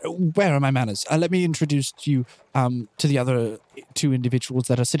 Where are my manners? Let me introduce you to the other 2 individuals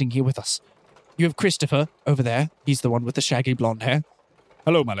that are sitting here with us. You have Christopher over there. He's the one with the shaggy blonde hair.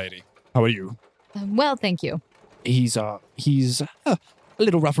 Hello, my lady. How are you? Well, thank you. He's a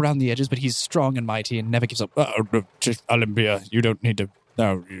little rough around the edges, but he's strong and mighty and never gives up. Just Olympia, you don't need to.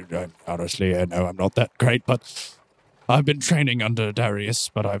 No, honestly, no, I'm not that great, but I've been training under Darius,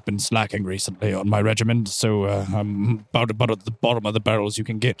 but I've been slacking recently on my regiment, so I'm about at the bottom of the barrels you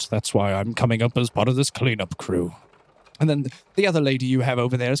can get. That's why I'm coming up as part of this cleanup crew. And then the other lady you have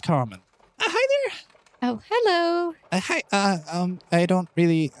over there is Carmen. Hi there. Oh, hello. Hi. I don't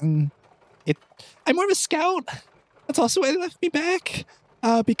really. I'm more of a scout. That's also why they left me back.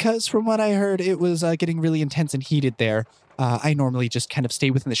 Because from what I heard, it was getting really intense and heated there. I normally just kind of stay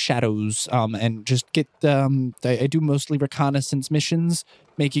within the shadows and just get. I do mostly reconnaissance missions,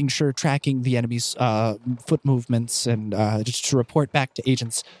 making sure tracking the enemy's foot movements and just to report back to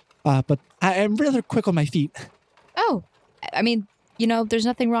agents. But I am rather quick on my feet. Oh, I mean, there's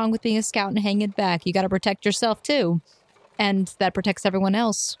nothing wrong with being a scout and hanging back. You got to protect yourself too, and that protects everyone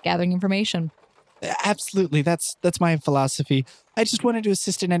else. Gathering information. Absolutely, that's my philosophy. I just wanted to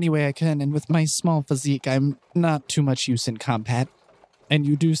assist in any way I can, and with my small physique, I'm not too much use in combat. And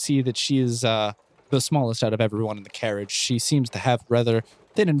you do see that she is the smallest out of everyone in the carriage. She seems to have rather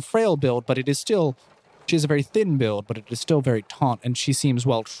thin and frail build, but she has a very thin build, but it is still very taut, and she seems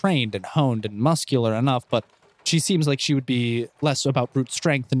well trained and honed and muscular enough, but she seems like she would be less about brute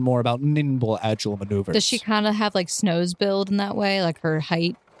strength and more about nimble, agile maneuvers. Does she kind of have like Snow's build in that way, like her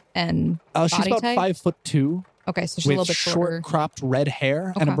height and She's body about type? 5'2", Okay, so she's a with little bit shorter. short cropped red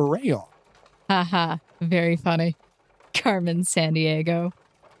hair and a Okay. beret on. Haha, very funny. Carmen San Diego.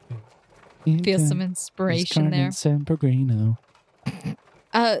 Feel some inspiration there. San Pellegrino.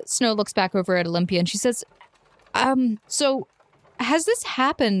 Snow looks back over at Olympia and she says, so has this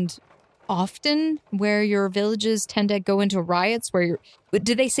happened often where your villages tend to go into riots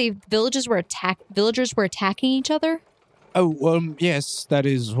did they say villagers were attacking each other? Oh, yes, that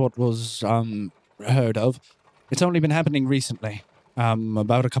is what was heard of. It's only been happening recently.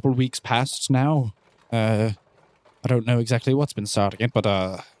 About a couple of weeks past now. I don't know exactly what's been starting it, but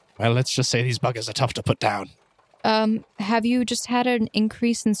well, let's just say these buggers are tough to put down. Have you just had an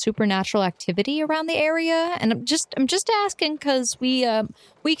increase in supernatural activity around the area? And I'm just asking because we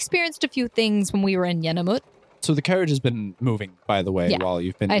experienced a few things when we were in Yenamut. So the carriage has been moving, by the way, Yeah, while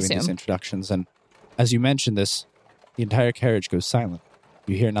you've been I doing these assume. introductions, and as you mentioned this, the entire carriage goes silent.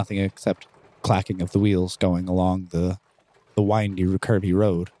 You hear nothing except clacking of the wheels going along the windy, curvy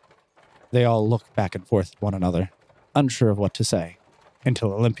road. They all look back and forth at one another, unsure of what to say,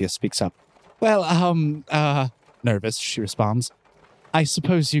 until Olympia speaks up. Well, nervous, she responds. I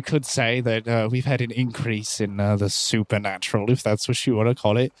suppose you could say that we've had an increase in the supernatural, if that's what you want to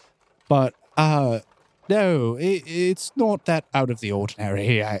call it. But, no, it's not that out of the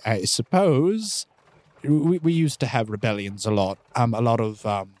ordinary, I suppose. We used to have rebellions a lot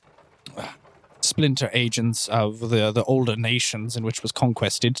of splinter agents of the older nations in which was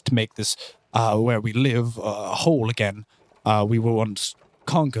conquested to make this, where we live, whole again. We were once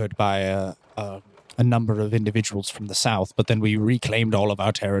conquered by a number of individuals from the south, but then we reclaimed all of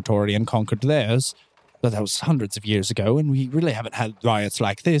our territory and conquered theirs. But that was hundreds of years ago, and we really haven't had riots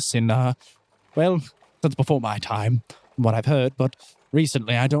like this in, well, since before my time, from what I've heard. But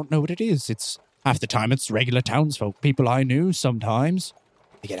recently, I don't know what it is. It's half the time it's regular townsfolk, people I knew sometimes.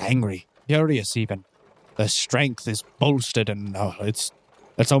 They get angry, furious even. Their strength is bolstered, and it's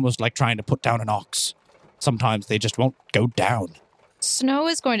almost like trying to put down an ox. Sometimes they just won't go down. Snow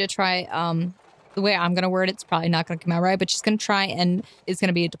is going to try, the way I'm going to word it's probably not going to come out right, but she's going to try, and it's going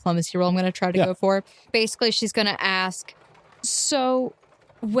to be a diplomacy role I'm going to try to go for. Basically, she's going to ask, so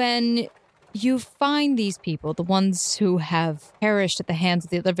when you find these people, the ones who have perished at the hands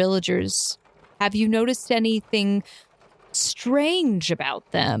of the other villagers, have you noticed anything strange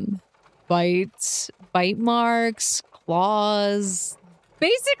about them? Bites, bite marks, claws.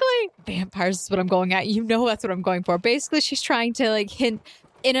 Basically, vampires is what I'm going at. You know that's what I'm going for. Basically, she's trying to like hint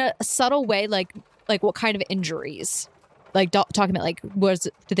in a subtle way, like what kind of injuries? Like talking about like,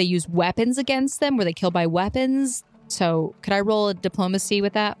 did they use weapons against them? Were they killed by weapons? So could I roll a diplomacy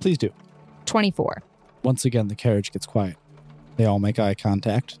with that? Please do. 24. Once again, the carriage gets quiet. They all make eye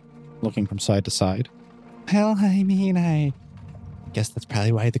contact, looking from side to side. Well, I mean, I guess that's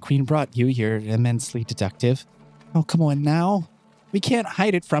probably why the queen brought you. You're immensely deductive. Oh, come on now. We can't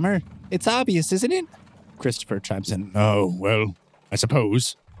hide it from her. It's obvious, isn't it? Christopher chimes in. Oh, well, I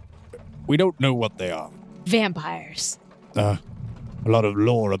suppose. We don't know what they are. Vampires. A lot of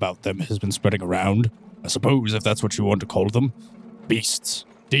lore about them has been spreading around. I suppose, if that's what you want to call them. Beasts.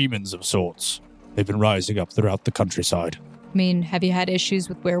 Demons of sorts. They've been rising up throughout the countryside. I mean, have you had issues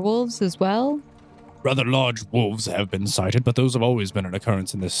with werewolves as well? Rather large wolves have been sighted, but those have always been an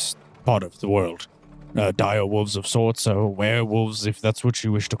occurrence in this part of the world. Dire wolves of sorts, or werewolves, if that's what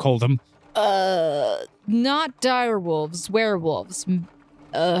you wish to call them. Not dire wolves, werewolves.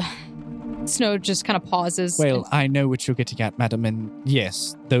 Snow just kind of pauses. Well, I know what you're getting at, madam, and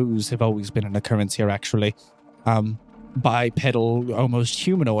yes, those have always been an occurrence here, actually. Bipedal, almost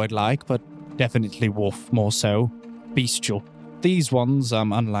humanoid-like, but definitely wolf more so. Bestial. These ones,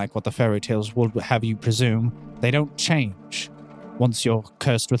 unlike what the fairy tales would have you presume, they don't change. Once you're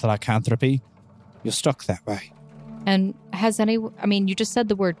cursed with lycanthropy, you're stuck that way. And you just said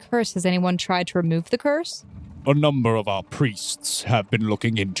the word curse. Has anyone tried to remove the curse? A number of our priests have been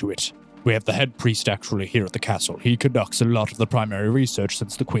looking into it. We have the head priest actually here at the castle. He conducts a lot of the primary research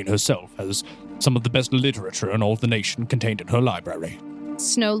since the queen herself has some of the best literature in all the nation contained in her library.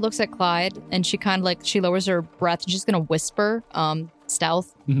 Snow looks at Clyde and she kind of she lowers her breath and she's going to whisper,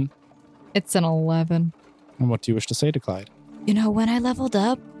 stealth. Mm-hmm. It's an 11. And what do you wish to say to Clyde? You know, when I leveled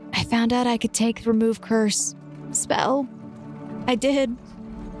up, I found out I could take the remove curse spell. I did.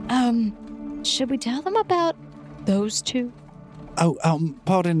 Should we tell them about those two? Oh,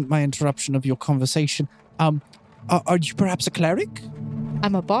 pardon my interruption of your conversation. Are you perhaps a cleric?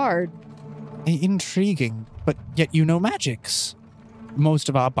 I'm a bard. Intriguing, but yet you know magics. Most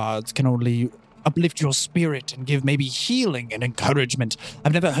of our bards can only uplift your spirit and give maybe healing and encouragement.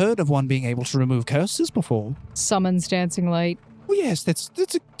 I've never heard of one being able to remove curses before. Summons dancing light. Oh, yes, that's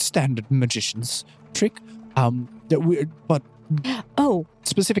a standard magician's trick. But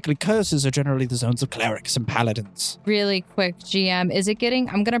specifically curses are generally the zones of clerics and paladins. Really quick, GM, is it getting...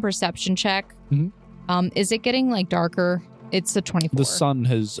 I'm going to perception check. Mm-hmm. Is it getting, darker? It's a 24. The sun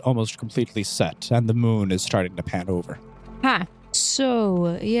has almost completely set, and the moon is starting to pan over. Huh.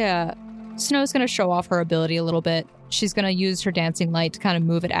 So, yeah. Snow's going to show off her ability a little bit. She's going to use her dancing light to kind of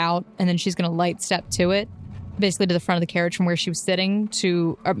move it out, and then she's going to light step to it. basically to the front of the carriage from where she was sitting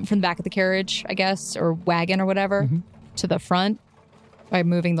from the back of the carriage, I guess, or wagon or whatever, to the front by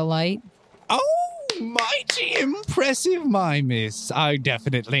moving the light. Oh, mighty impressive, my miss. I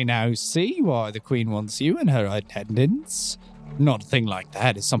definitely now see why the Queen wants you in her attendance. Not a thing like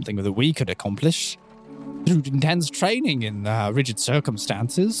that is something that we could accomplish. Through intense training in rigid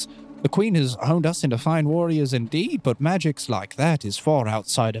circumstances, the Queen has honed us into fine warriors indeed, but magics like that is far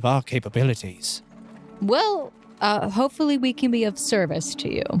outside of our capabilities. Well, hopefully we can be of service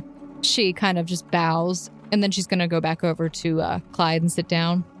to you. She kind of just bows, and then she's going to go back over to Clyde and sit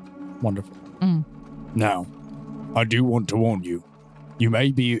down. Wonderful. Now, I do want to warn you. You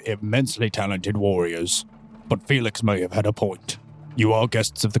may be immensely talented warriors, but Felix may have had a point. You are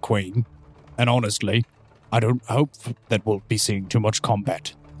guests of the Queen, and honestly, I don't hope that we'll be seeing too much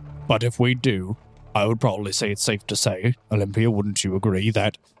combat. But if we do, I would probably say it's safe to say, Olympia, wouldn't you agree,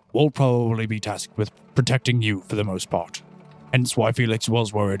 that we'll probably be tasked with protecting you for the most part. Hence why Felix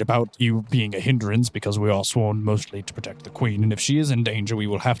was worried about you being a hindrance, because we are sworn mostly to protect the Queen, and if she is in danger, we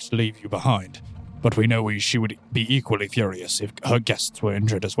will have to leave you behind. But we know she would be equally furious if her guests were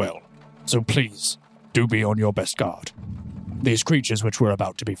injured as well. So please, do be on your best guard. These creatures which we're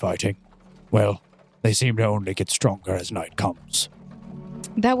about to be fighting, well, they seem to only get stronger as night comes.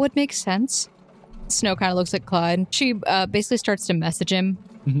 That would make sense. Snow kind of looks at Clyde. She basically starts to message him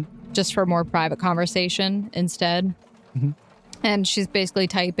just for more private conversation instead. And she's basically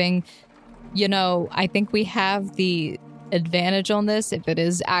typing, I think we have the advantage on this if it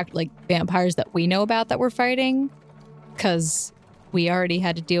is like vampires that we know about that we're fighting, because we already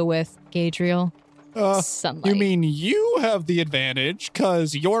had to deal with Gadriel. Sunlight. You mean you have the advantage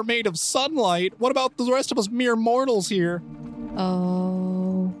because you're made of sunlight? What about the rest of us mere mortals here?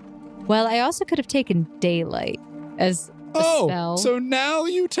 Oh. Well, I also could have taken daylight as a spell. So now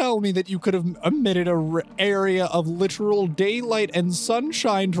you tell me that you could have emitted an area of literal daylight and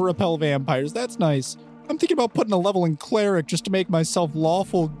sunshine to repel vampires. That's nice. I'm thinking about putting a level in cleric just to make myself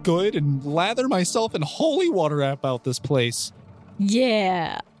lawful good and lather myself in holy water about this place.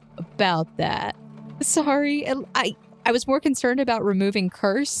 Yeah, about that. Sorry, I was more concerned about removing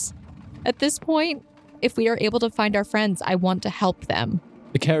curse at this point. If we are able to find our friends, I want to help them.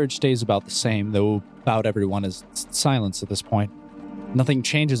 The carriage stays about the same, though about everyone is silence at this point. Nothing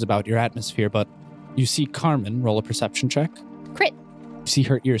changes about your atmosphere, but you see Carmen roll a perception check. Crit. You see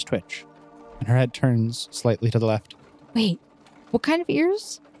her ears twitch, and her head turns slightly to the left. Wait, what kind of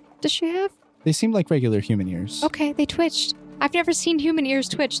ears does she have? They seem like regular human ears. Okay, they twitched. I've never seen human ears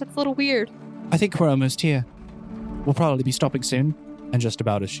twitch. That's a little weird. I think we're almost here. We'll probably be stopping soon. And just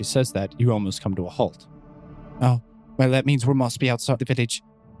about as she says that, you almost come to a halt. Oh, well, that means we must be outside the village.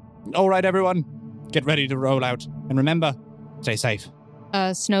 All right, everyone. Get ready to roll out. And remember, stay safe.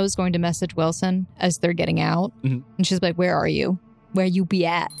 Snow's going to message Wilson as they're getting out. And she's like, where are you? Where you be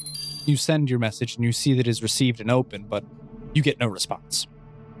at? You send your message and you see that it is received and open, but you get no response.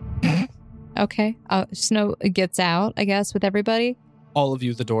 Okay. Snow gets out, I guess, with everybody. All of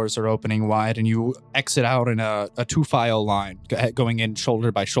you, the doors are opening wide, and you exit out in a two-file line, going in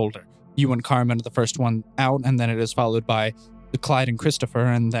shoulder by shoulder. You and Carmen are the first one out, and then it is followed by Clyde and Christopher,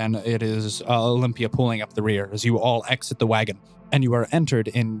 and then it is Olympia pulling up the rear as you all exit the wagon. And you are entered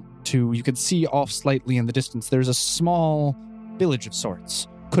into, you can see off slightly in the distance, there's a small village of sorts.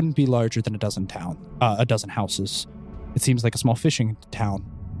 Couldn't be larger than a dozen houses. It seems like a small fishing town,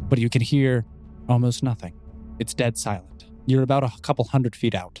 but you can hear almost nothing. It's dead silent. You're about a couple 100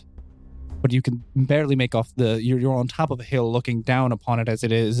 feet out, but you can barely make off you're on top of a hill looking down upon it as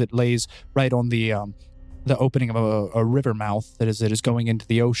it lays right on the opening of a river mouth that it is going into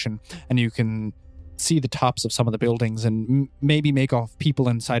the ocean, and you can see the tops of some of the buildings and maybe make off people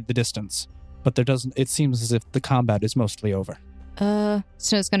inside the distance, but it seems as if the combat is mostly over.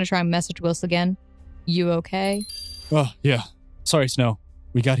 Snow's gonna try and message Wilson again. You okay? Oh, yeah. Sorry, Snow.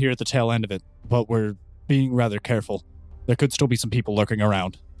 We got here at the tail end of it, but we're being rather careful. There could still be some people lurking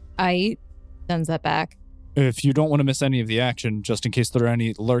around. I sends that back. If you don't want to miss any of the action, just in case there are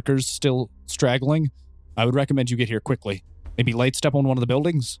any lurkers still straggling, I would recommend you get here quickly. Maybe light step on one of the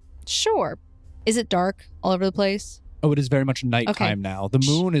buildings? Sure. Is it dark all over the place? Oh, it is very much nighttime now. The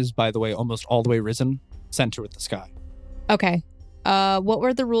moon is, by the way, almost all the way risen, center with the sky. Okay. What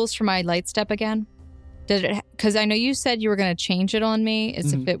were the rules for my light step again? Because I know you said you were going to change it on me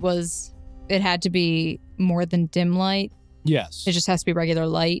as if it had to be more than dim light. Yes. It just has to be regular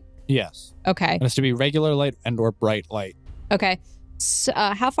light. Yes. Okay. It has to be regular light and or bright light. Okay. So,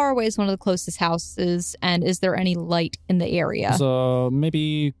 how far away is one of the closest houses, and is there any light in the area? So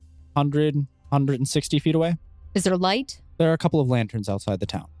maybe 100, 160 feet away. Is there light? There are a couple of lanterns outside the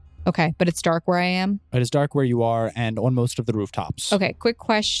town. Okay, but it's dark where I am. It is dark where you are and on most of the rooftops. Okay, quick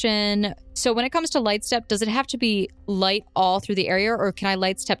question. So when it comes to light step, does it have to be light all through the area, or can I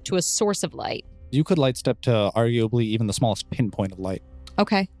light step to a source of light? You could light step to arguably even the smallest pinpoint of light.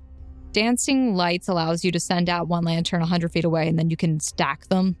 Okay. Dancing lights allows you to send out one lantern 100 feet away, and then you can stack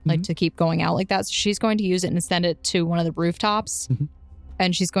them like to keep going out like that. So she's going to use it and send it to one of the rooftops,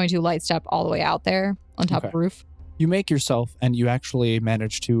 and she's going to light step all the way out there on top of the roof. You make yourself, and you actually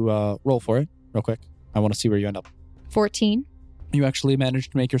manage to roll for it real quick. I want to see where you end up. 14. You actually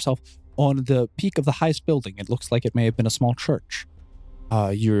managed to make yourself on the peak of the highest building. It looks like it may have been a small church.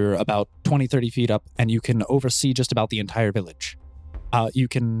 You're about 20, 30 feet up, and you can oversee just about the entire village. You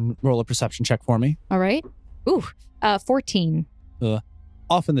can roll a perception check for me. All right. Ooh, 14.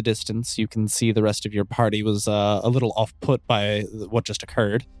 Off in the distance, you can see the rest of your party was a little off-put by what just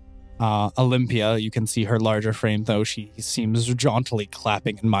occurred. Olympia, you can see her larger frame, though she seems jauntily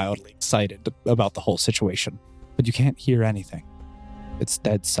clapping and mildly excited about the whole situation. But you can't hear anything. It's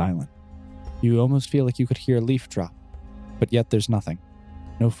dead silent. You almost feel like you could hear a leaf drop, but yet there's nothing.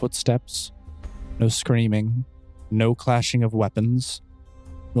 No footsteps, no screaming, no clashing of weapons.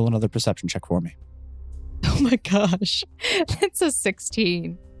 Roll another perception check for me. Oh my gosh. That's a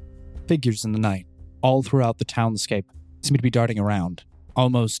 16. Figures in the night, all throughout the townscape, seem to be darting around,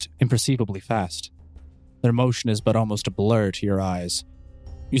 almost imperceivably fast. Their motion is but almost a blur to your eyes.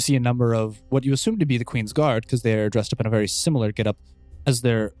 You see a number of what you assume to be the Queen's Guard, because they are dressed up in a very similar getup, as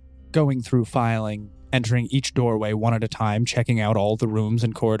they're going through filing, entering each doorway one at a time, checking out all the rooms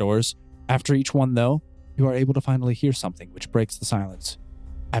and corridors. After each one, though, you are able to finally hear something which breaks the silence.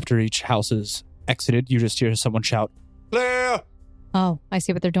 After each house is exited, you just hear someone shout, "Claire!" Oh, I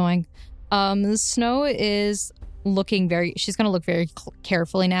see what they're doing. Snow is she's going to look very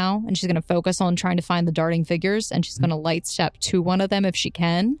carefully now, and she's going to focus on trying to find the darting figures, and she's going to light step to one of them if she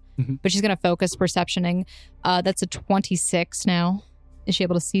can, but she's going to focus perceptioning. That's a 26 now. Is she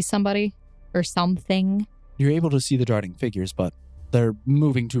able to see somebody or something? You're able to see the darting figures, but they're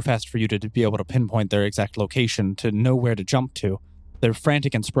moving too fast for you to be able to pinpoint their exact location, to know where to jump to. Their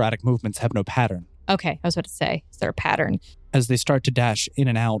frantic and sporadic movements have no pattern. Okay, I was about to say, is there a pattern? As they start to dash in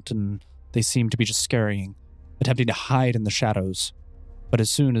and out, and they seem to be just scurrying, attempting to hide in the shadows. But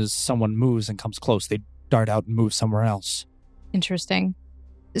as soon as someone moves and comes close, they dart out and move somewhere else. Interesting.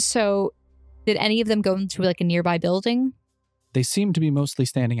 So, did any of them go into like a nearby building? They seem to be mostly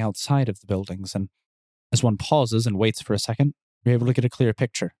standing outside of the buildings, and as one pauses and waits for a second, you're able to get a clear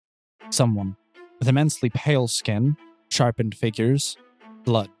picture. Someone with immensely pale skin, sharpened figures,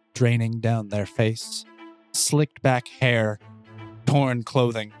 blood draining down their face, slicked back hair, torn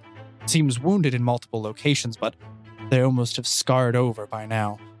clothing. Seems wounded in multiple locations, but they almost have scarred over by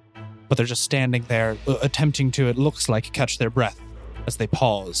now. But they're just standing there, attempting to, it looks like, catch their breath as they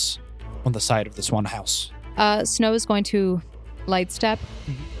pause on the side of this one house. Snow is going to light step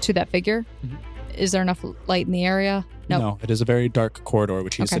to that figure. Is there enough light in the area? No, it is a very dark corridor,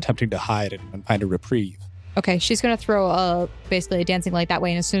 which he's attempting to hide and find a reprieve. Okay, she's going to throw basically a dancing light that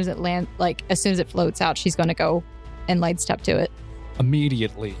way, and as soon as it floats out, she's going to go and light step to it.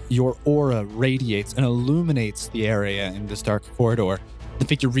 Immediately, your aura radiates and illuminates the area in this dark corridor. The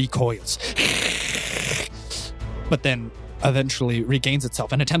figure recoils, but then eventually regains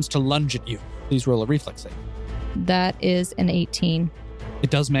itself and attempts to lunge at you. Please roll a reflex save. That is an 18. It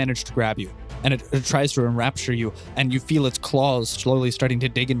does manage to grab you, and it tries to enrapture you, and you feel its claws slowly starting to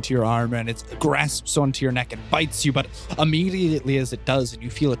dig into your arm, and it grasps onto your neck and bites you, but immediately as it does, and you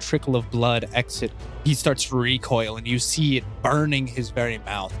feel a trickle of blood exit, he starts to recoil, and you see it burning his very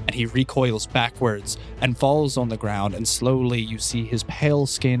mouth, and he recoils backwards and falls on the ground, and slowly you see his pale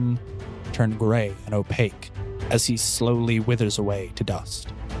skin turn gray and opaque as he slowly withers away to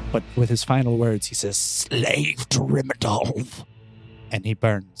dust. But with his final words, he says, "Slave to Rimadolf," and he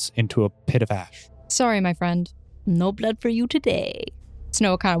burns into a pit of ash. Sorry, my friend. No blood for you today.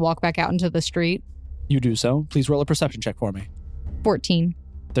 Snow will kind of walk back out into the street. You do so. Please roll a perception check for me. 14.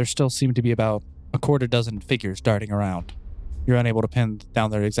 There still seem to be about a quarter dozen figures darting around. You're unable to pin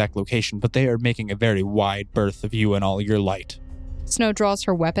down their exact location, but they are making a very wide berth of you and all your light. Snow draws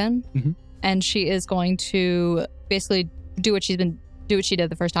her weapon, and she is going to basically do what she did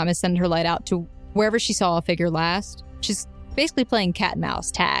the first time, is send her light out to wherever she saw a figure last. She's basically playing cat and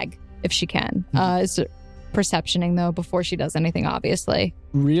mouse tag, if she can. It's perceptioning, though, before she does anything, obviously.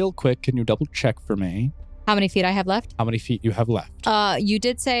 Real quick, can you double check for me? How many feet I have left? How many feet you have left? You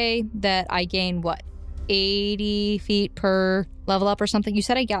did say that I gain, 80 feet per level up or something? You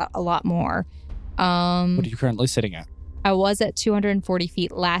said I got a lot more. What are you currently sitting at? I was at 240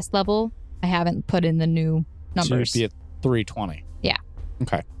 feet last level. I haven't put in the new numbers. So you'd be at 320. Yeah.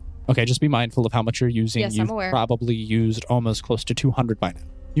 Okay. Okay, just be mindful of how much you're using. Yes, I'm You've aware. probably used almost close to 200 by now.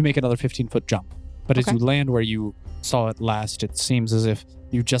 You make another 15-foot jump. But as Okay. you land where you saw it last, it seems as if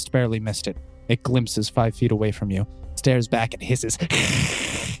you just barely missed it. It glimpses 5 feet away from you, stares back and hisses.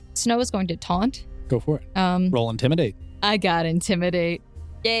 Snow is going to taunt. Go for it. Roll Intimidate. I got Intimidate.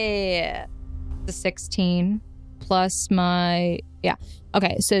 Yeah. The 16 plus my... Yeah.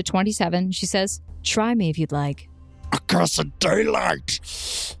 Okay, so 27. She says, try me if you'd like. Accursed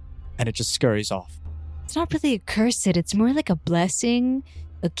daylight! And it just scurries off. It's not really a cursed. It's more like a blessing.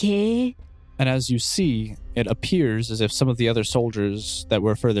 Okay? And as you see, it appears as if some of the other soldiers that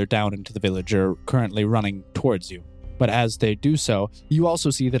were further down into the village are currently running towards you. But as they do so, you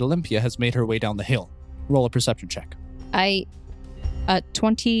also see that Olympia has made her way down the hill. Roll a perception check.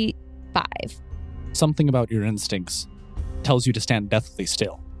 25. Something about your instincts tells you to stand deathly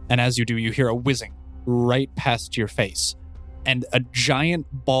still. And as you do, you hear a whizzing right past your face. And a giant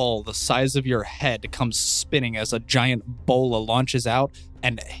ball the size of your head comes spinning as a giant bola launches out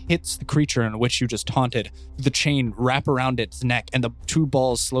and hits the creature in which you just taunted. The chain wrap around its neck, and the two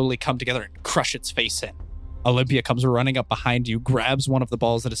balls slowly come together and crush its face in. Olympia comes running up behind you, grabs one of the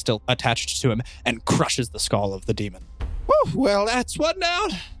balls that is still attached to him, and crushes the skull of the demon. Whew, well, that's one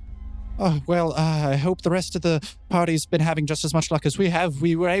down. Oh, well, I hope the rest of the party's been having just as much luck as we have.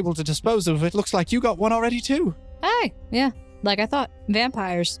 We were able to dispose of it. Looks like you got one already, too. Hey, yeah. Like I thought.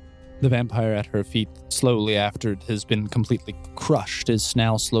 Vampires. The vampire at her feet, slowly after it has been completely crushed, is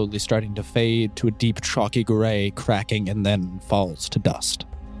now slowly starting to fade to a deep chalky gray, cracking, and then falls to dust.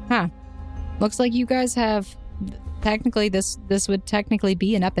 Huh. Looks like you guys have... Technically, this would technically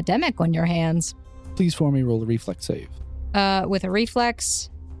be an epidemic on your hands. Please for me roll a reflex save. With a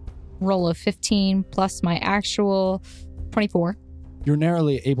reflex, roll of 15 plus my actual 24. You're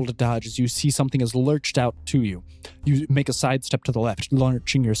narrowly able to dodge as you see something has lurched out to you. You make a sidestep to the left,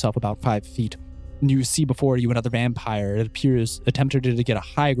 lurching yourself about 5 feet. And you see before you another vampire. It appears attempted to get a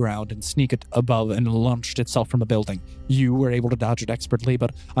high ground and sneak it above and launched itself from a building. You were able to dodge it expertly,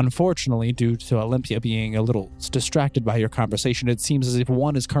 but unfortunately, due to Olympia being a little distracted by your conversation, it seems as if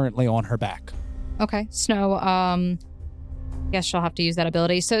one is currently on her back. Okay. Snow, guess she'll have to use that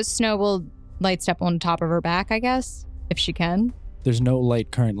ability. So Snow will light step on top of her back, I guess, if she can. There's no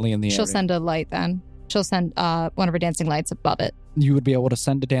light currently in the She'll area. send a light then. She'll send one of her dancing lights above it. You would be able to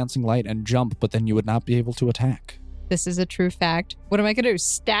send a dancing light and jump, but then you would not be able to attack. This is a true fact. What am I going to do?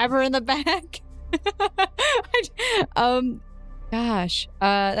 Stab her in the back? Gosh,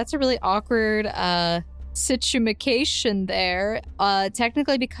 that's a really awkward situation there.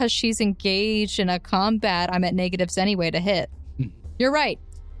 Technically, because she's engaged in a combat, I'm at negatives anyway to hit. You're right.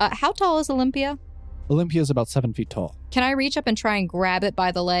 How tall is Olympia? Olympia is about 7 feet tall. Can I reach up and try and grab it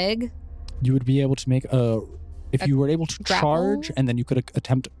by the leg? You would be able to make if you were able to grapple? charge, and then you could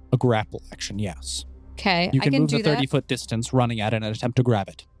attempt a grapple action, yes. Okay, You I can can move do the that. 30-foot distance running at it and attempt to grab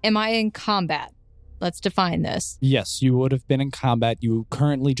it. Am I in combat? Let's define this. Yes, you would have been in combat. You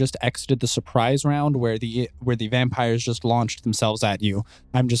currently just exited the surprise round where the vampires just launched themselves at you.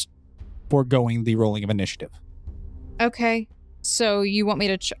 I'm just foregoing the rolling of initiative. Okay, so you want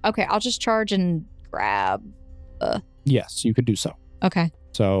me to... Okay, I'll just charge and grab. Yes, you could do so. Okay.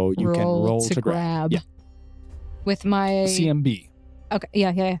 So you can roll to grab. Yeah. With my... CMB. Okay,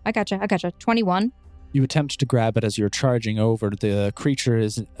 yeah. I gotcha. 21. You attempt to grab it as you're charging over. The creature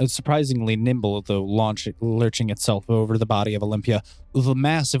is surprisingly nimble, though lurching itself over the body of Olympia. The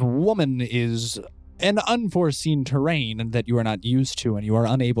massive woman is an unforeseen terrain that you are not used to, and you are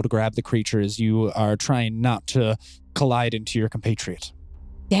unable to grab the creature as you are trying not to collide into your compatriot.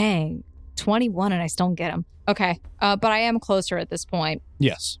 Dang. 21 and I still don't get him. Okay, but I am closer at this point.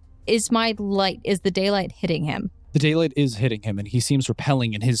 Yes. Is the daylight hitting him? The daylight is hitting him, and he seems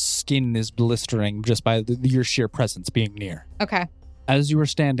repelling, and his skin is blistering just by your sheer presence being near. Okay. As you are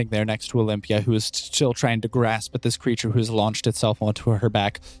standing there next to Olympia, who is still trying to grasp at this creature who has launched itself onto her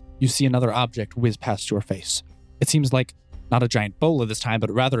back, you see another object whiz past your face. It seems like not a giant bola this time,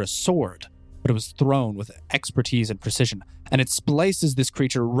 but rather a sword, but it was thrown with expertise and precision, and it splices this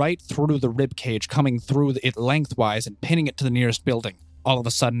creature right through the rib cage, coming through it lengthwise and pinning it to the nearest building. All of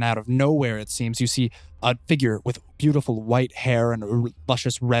a sudden, out of nowhere, it seems, you see a figure with beautiful white hair and a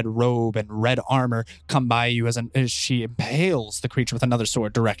luscious red robe and red armor come by you as she impales the creature with another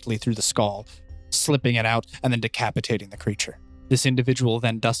sword directly through the skull, slipping it out and then decapitating the creature. This individual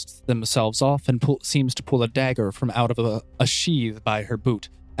then dusts themselves off and seems to pull a dagger from out of a sheath by her boot,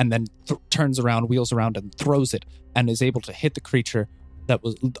 and then turns around, wheels around, and throws it, and is able to hit the creature that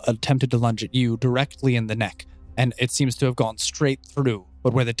was attempted to lunge at you directly in the neck. And it seems to have gone straight through,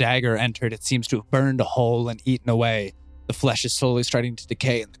 but where the dagger entered, it seems to have burned a hole and eaten away The flesh is slowly starting to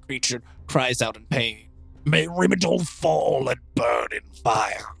decay, and the creature cries out in pain. May Rimmidol fall and burn in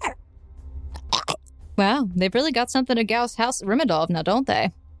fire. Wow, they've really got something against House Rimmidolf now, don't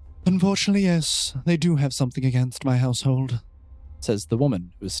they? Unfortunately, yes, they do have something against my household, says the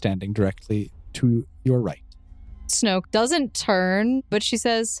woman who is standing directly to your right. Snoke doesn't turn, but she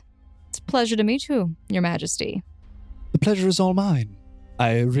says, "It's a pleasure to meet you, Your Majesty." The pleasure is all mine.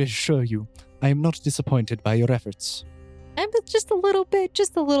 I reassure you, I am not disappointed by your efforts. And but just a little bit.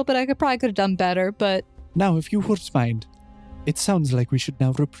 I probably could have done better, but Now, if you wouldn't mind, it sounds like we should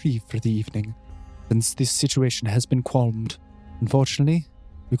now reprieve for the evening, since this situation has been calmed. Unfortunately,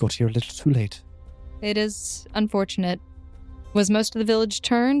 we got here a little too late. it is unfortunate. Was most of the village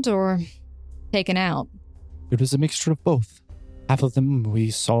turned or taken out? It was a mixture of both. Half of them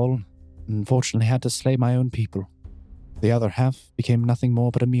we saw, and unfortunately had to slay my own people. The other half became nothing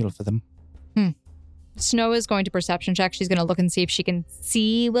more but a meal for them. Snow is going to perception check. She's going to look and see if she can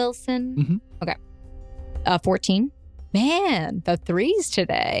see Wilson. Mhm. Okay. 14. Man, the threes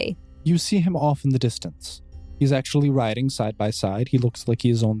today. You see him off in the distance. He's actually riding side by side. He looks like he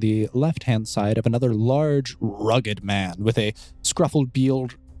is on the left-hand side of another large, rugged man with a scruffled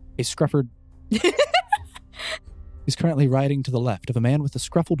beard, He's currently riding to the left of a man with a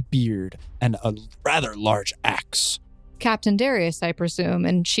scruffled beard and a rather large axe. Captain Darius, I presume,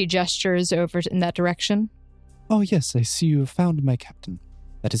 and she gestures over in that direction. Oh yes, I see you have found my captain.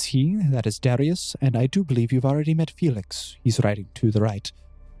 That is he, that is Darius, and I do believe you've already met Felix. He's riding to the right,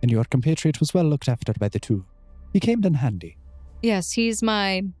 and your compatriot was well looked after by the two. He came in handy. Yes, he's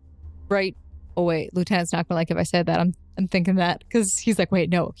my right. Oh wait, Lieutenant's not gonna like if I said that. I'm thinking that because he's like, wait,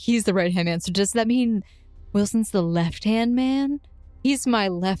 no, he's the right hand man. So does that mean Wilson's the left hand man? He's my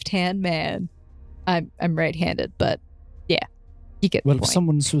left hand man. I'm right-handed, but yeah, you get Well, the if point.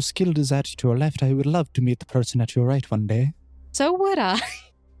 someone so skilled is at your left, I would love to meet the person at your right one day. So would I.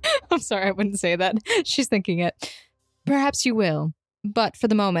 I'm sorry, I wouldn't say that. She's thinking it. Perhaps you will, but for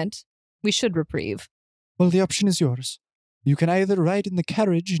the moment, we should reprieve. Well, the option is yours. You can either ride in the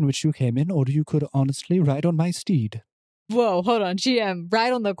carriage in which you came in, or you could honestly ride on my steed. Whoa, hold on, GM,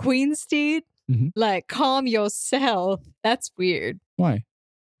 ride on the queen steed? Mhm. Like, calm yourself. That's weird. Why?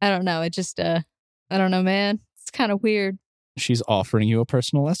 I don't know. It just, I don't know, man. It's kind of weird. She's offering you a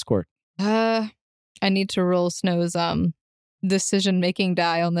personal escort. I need to roll Snow's, decision-making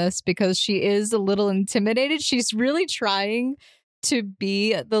die on this because she is a little intimidated. She's really trying to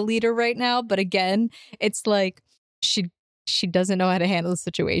be the leader right now, but again, it's like she doesn't know how to handle the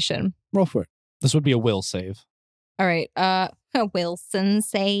situation. Roll for it. This would be a will save. All right, a Wilson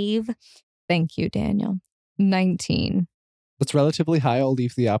save. Thank you, Daniel. 19. That's relatively high. I'll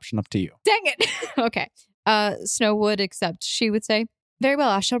leave the option up to you. Dang it. Okay. Snow would accept. She would say, "Very well,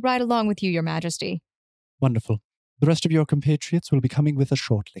 I shall ride along with you, Your Majesty." Wonderful. The rest of your compatriots will be coming with us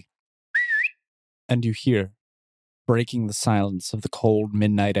shortly. And you hear, breaking the silence of the cold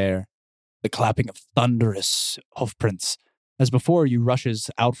midnight air, the clapping of thunderous hoofprints, as before you rushes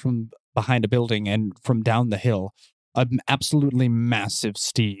out from behind a building and from down the hill, an absolutely massive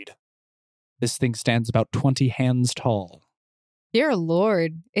steed. This thing stands about 20 hands tall. Dear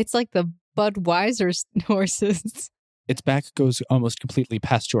Lord, it's like the Budweiser horses. Its back goes almost completely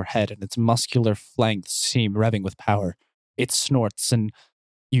past your head, and its muscular flanks seem revving with power. It snorts, and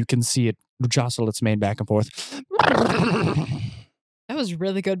you can see it jostle its mane back and forth. That was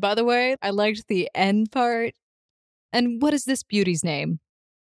really good, by the way. I liked the end part. And what is this beauty's name?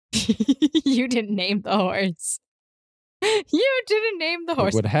 You didn't name the horse. You didn't name the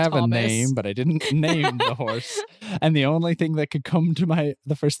horse. It would have Thomas. a name, but I didn't name the horse. And the only thing that could come to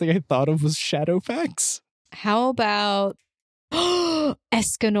the first thing I thought of was Shadowfax. How about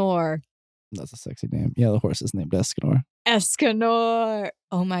Escanor? That's a sexy name. Yeah, the horse is named Escanor. Escanor.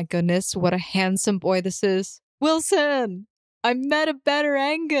 Oh my goodness, what a handsome boy this is. Wilson, I met a better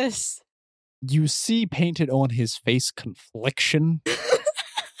Angus. You see painted on his face confliction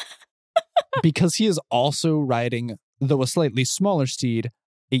because he is also riding, though a slightly smaller steed,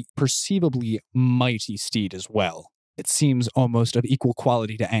 a perceivably mighty steed as well. It seems almost of equal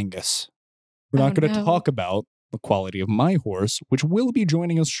quality to Angus. We're not Oh, going to no. talk about the quality of my horse, which will be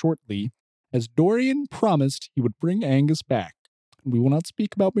joining us shortly, as Dorian promised he would bring Angus back. We will not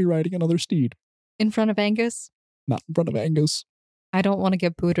speak about me riding another steed, In front of Angus? not in front of Angus. I don't want to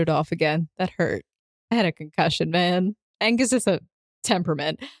get booted off again. That hurt. I had a concussion, man. Angus is a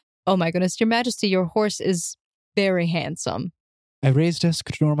temperament. Oh my goodness, Your Majesty, your horse is very handsome. I raised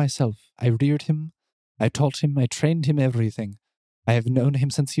Escanor myself. I reared him. I taught him. I trained him everything. I have known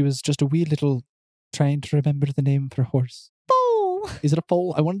him since he was just a wee little, trying to remember the name for horse. Oh, Is it a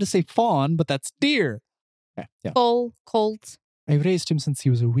foal? I wanted to say fawn, but that's deer. Okay, yeah. Full colt. I raised him since he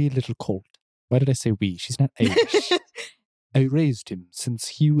was a wee little colt. Why did I say wee? She's not Irish. I raised him since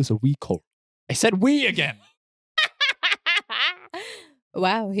he was a wee colt. I said wee again.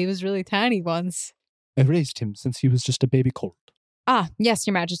 Wow, he was really tiny once. I raised him since he was just a baby colt. Ah, yes,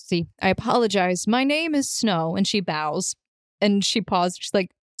 Your Majesty. I apologize. My name is Snow. And she bows. And she paused. She's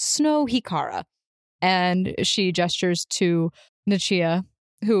like, Snow Hikara. And she gestures to Nichia,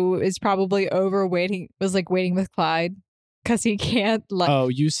 who is probably waiting with Clyde. Because he can't, Oh,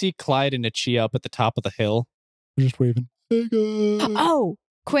 you see Clyde and Nichia up at the top of the hill. They're just waving. Hey, guys. Oh,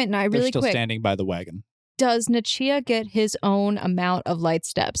 Quentin, They're still standing by the wagon. Does Nichia get his own amount of light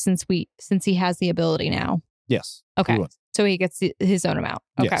steps since he has the ability now? Yes. Okay. he would. So he gets his own amount.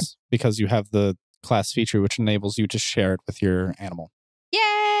 Okay. Yes, because you have the class feature which enables you to share it with your animal.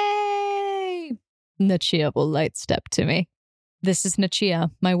 Yay! Nichia will light step to me. This is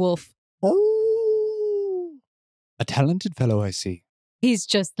Nichia, my wolf. Oh. A talented fellow, I see. He's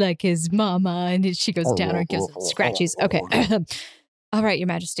just like his mama, and she goes down and gives him scratches. Okay. All right, Your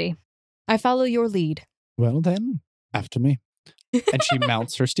Majesty. I follow your lead. Well then, after me. And she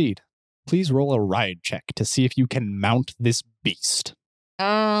mounts her steed. Please roll a ride check to see if you can mount this beast.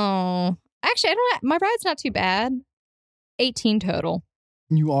 Oh. Actually, my ride's not too bad. 18 total.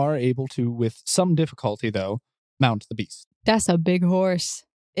 You are able to, with some difficulty though, mount the beast. That's a big horse.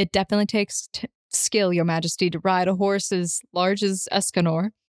 It definitely takes skill, Your Majesty, to ride a horse as large as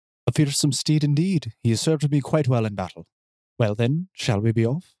Escanor. A fearsome steed indeed. He has served me quite well in battle. Well then, shall we be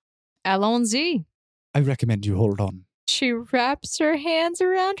off? Allons-y. I recommend you hold on. She wraps her hands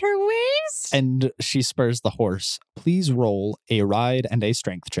around her waist. And she spurs the horse. Please roll a ride and a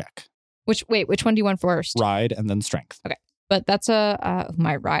strength check. Which one do you want first? Ride and then strength. Okay. But that's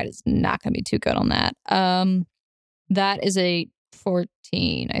my ride is not going to be too good on that. That is a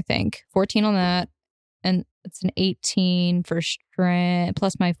 14, I think. 14 on that. And it's an 18 for strength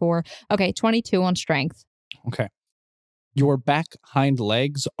plus my 4. Okay, 22 on strength. Okay. Your back hind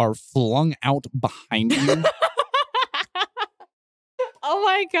legs are flung out behind you. Oh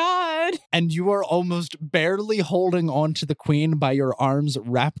my God. And you are almost barely holding on to the queen by your arms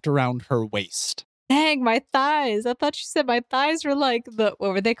wrapped around her waist. Dang, my thighs. I thought you said my thighs were like what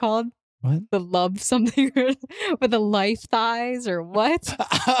were they called? What? The love something or the life thighs or what?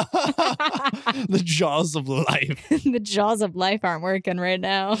 The jaws of life. The jaws of life aren't working right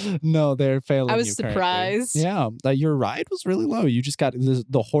now. No, they're failing. I was you currently. surprised. Yeah, your ride was really low. You just got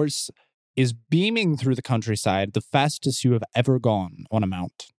the horse is beaming through the countryside, the fastest you have ever gone on a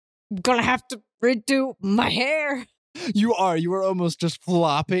mount. I'm gonna have to redo my hair. You are almost just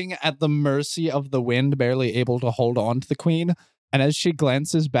flopping at the mercy of the wind, barely able to hold on to the queen. And as she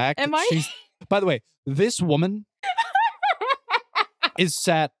glances back, she's, by the way, this woman is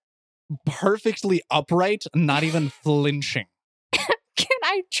sat perfectly upright, not even flinching. Can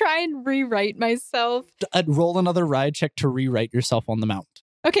I try and rewrite myself? Roll another ride check to rewrite yourself on the mount.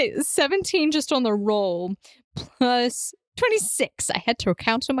 Okay, 17 just on the roll, plus 26. I had to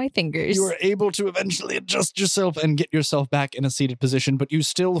count on my fingers. You were able to eventually adjust yourself and get yourself back in a seated position, but you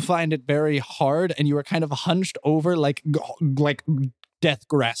still find it very hard, and you are kind of hunched over like death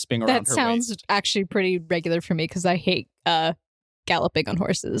grasping around her waist. That sounds actually pretty regular for me because I hate galloping on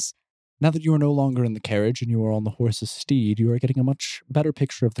horses. Now that you are no longer in the carriage and you are on the horse's steed, you are getting a much better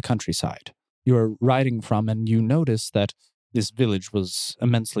picture of the countryside. You are riding from, and you notice that this village was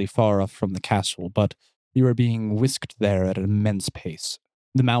immensely far off from the castle, but you are being whisked there at an immense pace.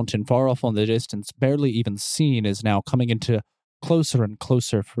 The mountain, far off on the distance, barely even seen, is now coming into closer and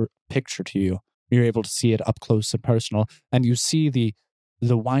closer for picture to you. You're able to see it up close and personal, and you see the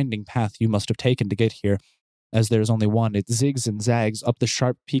winding path you must have taken to get here. As there's only one, it zigs and zags up the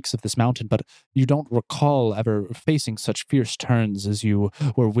sharp peaks of this mountain, but you don't recall ever facing such fierce turns as you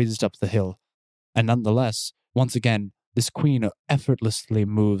were whizzed up the hill. And nonetheless, once again, this queen effortlessly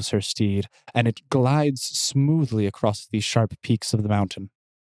moves her steed, and it glides smoothly across these sharp peaks of the mountain.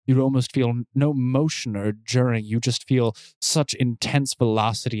 You almost feel no motion or jarring. You just feel such intense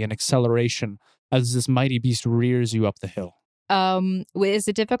velocity and acceleration as this mighty beast rears you up the hill. Is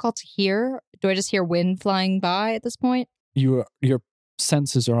it difficult to hear? Do I just hear wind flying by at this point? Your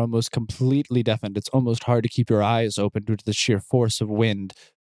senses are almost completely deafened. It's almost hard to keep your eyes open due to the sheer force of wind.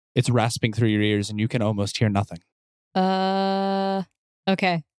 It's rasping through your ears, and you can almost hear nothing.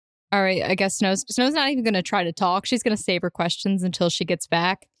 Okay. All right, I guess Snow's not even going to try to talk. She's going to save her questions until she gets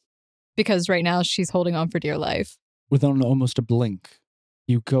back, because right now she's holding on for dear life. Within almost a blink,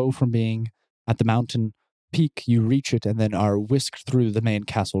 you go from being at the mountain peak, you reach it, and then are whisked through the main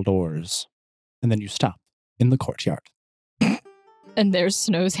castle doors. And then you stop in the courtyard. And there's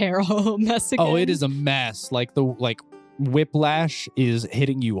Snow's hair all mess again. Oh, it is a mess. Like whiplash is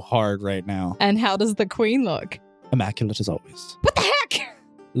hitting you hard right now. And how does the queen look? Immaculate as always. What the heck?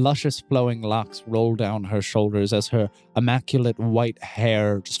 Luscious flowing locks roll down her shoulders as her immaculate white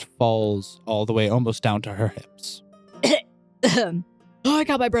hair just falls all the way almost down to her hips. Oh, I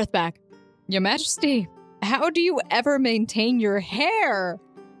got my breath back. Your Majesty, how do you ever maintain your hair?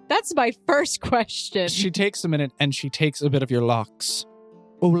 That's my first question. She takes a minute and she takes a bit of your locks.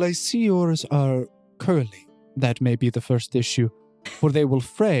 Oh, well, I see yours are curly. That may be the first issue, for they will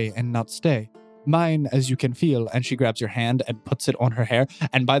fray and not stay. Mine, as you can feel, and she grabs your hand and puts it on her hair.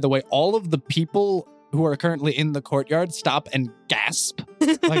 And by the way, all of the people who are currently in the courtyard stop and gasp.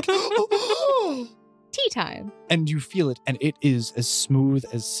 Like, Tea time. and you feel it, and it is as smooth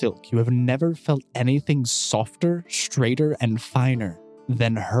as silk. You have never felt anything softer, straighter, and finer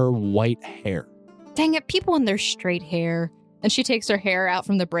than her white hair. Dang it, people in their straight hair. And she takes her hair out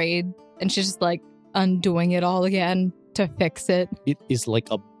from the braid and she's just like undoing it all again to fix it. It is like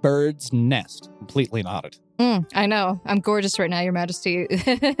a bird's nest, completely knotted. I know. I'm gorgeous right now, Your Majesty.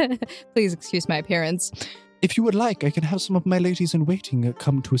 Please excuse my appearance. If you would like, I can have some of my ladies in waiting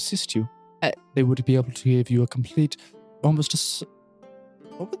come to assist you. They would be able to give you a complete, what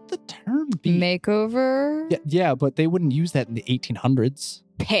would the term be? Makeover? Yeah, but they wouldn't use that in the 1800s.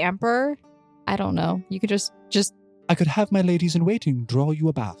 Pamper? I don't know. You could just I could have my ladies in waiting draw you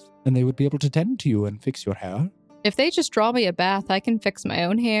a bath, and they would be able to tend to you and fix your hair. if they just draw me a bath, I can fix my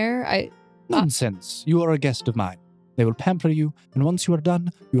own hair. Nonsense. You are a guest of mine. They will pamper you, and once you are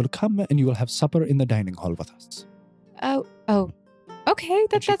done, you will come and you will have supper in the dining hall with us. Oh. Okay,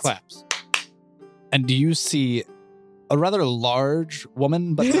 And she that's claps. And do you see a rather large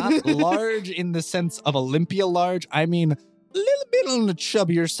woman, but not large in the sense of Olympia large? I mean, a little bit on the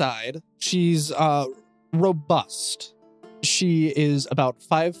chubbier side. She's robust. She is about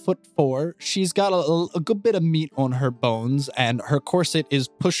 5'4". She's got a good bit of meat on her bones, and her corset is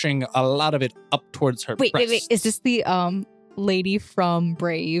pushing a lot of it up towards her Wait. breasts. Is this the lady from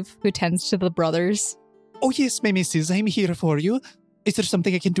Brave who tends to the brothers? Oh, yes, my missus, I'm here for you. Is there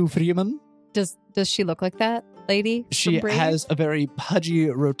something I can do for you, ma'am? Does she look like that lady? She from Brave? has a very pudgy,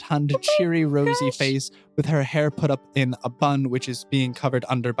 rotund, cheery, rosy gosh. face with her hair put up in a bun, which is being covered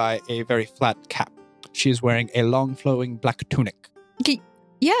under by a very flat cap. She is wearing a long, flowing black tunic.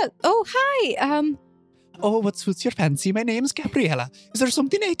 Yeah. Oh, hi. Oh, what suits your fancy? My name's Gabriella. Is there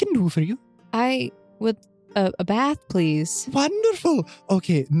something I can do for you? I would a bath, please. Wonderful.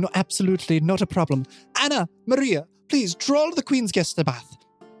 Okay, no, absolutely not a problem. Anna, Maria, please draw all the Queen's guests a bath.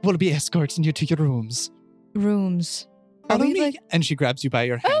 We'll be escorting you to your rooms. Rooms. Are Follow we me. like? And she grabs you by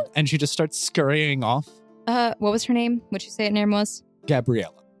your hand, and she just starts scurrying off. What was her name? What'd you say her name was?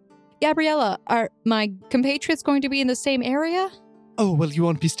 Gabriella. Gabriella. Are my compatriots going to be in the same area? Oh, well, you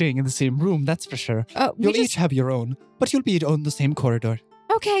won't be staying in the same room, that's for sure. You'll each have your own, but you'll be on the same corridor.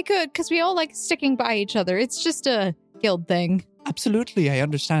 Okay, good, because we all like sticking by each other. It's just a guild thing. Absolutely, I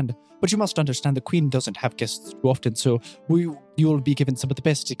understand. But you must understand the Queen doesn't have guests too often, so you'll be given some of the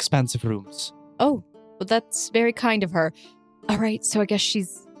best expansive rooms. Oh, well, that's very kind of her. All right, so I guess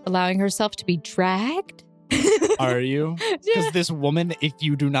she's allowing herself to be dragged? Are you? Because this woman, if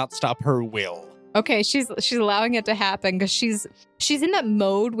you do not stop her, will. Okay, she's allowing it to happen because she's in that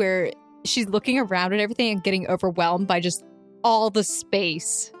mode where she's looking around at everything and getting overwhelmed by just all the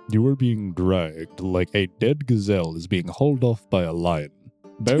space. You are being dragged like a dead gazelle is being hauled off by a lion.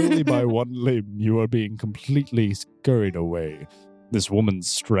 Barely by one limb, you are being completely scurried away. This woman's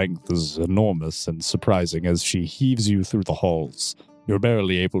strength is enormous and surprising as she heaves you through the halls. You're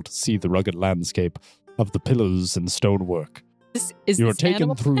barely able to see the rugged landscape of the pillars and stonework. You are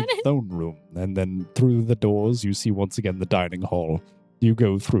taken through the throne room, and then through the doors you see once again the dining hall. You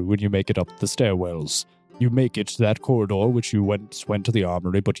go through and you make it up the stairwells. You make it to that corridor which you went to the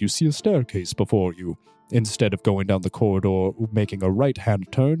armory, but you see a staircase before you. Instead of going down the corridor, making a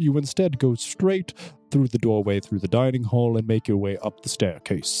right-hand turn, you instead go straight through the doorway through the dining hall and make your way up the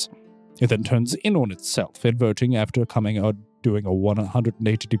staircase. It then turns in on itself, inverting after coming out, doing a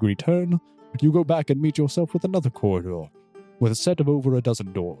 180-degree turn. You go back and meet yourself with another corridor, with a set of over a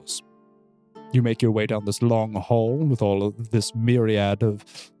dozen doors. You make your way down this long hall with all of this myriad of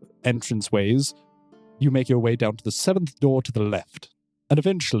entranceways. You make your way down to the seventh door to the left, and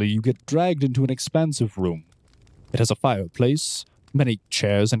eventually you get dragged into an expansive room. It has a fireplace, many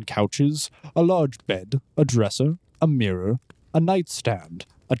chairs and couches, a large bed, a dresser, a mirror, a nightstand,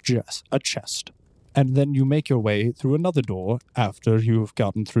 a chest. And then you make your way through another door after you've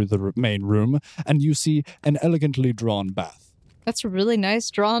gotten through the main room, and you see an elegantly drawn bath. That's a really nice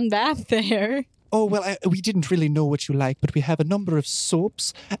drawn bath there. Oh, well, we didn't really know what you like, but we have a number of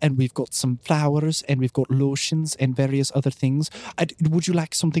soaps, and we've got some flowers, and we've got lotions, and various other things. Would you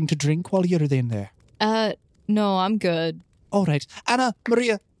like something to drink while you're in there? No, I'm good. All right. Anna,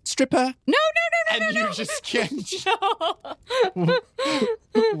 Maria, stripper. No. And you just can't.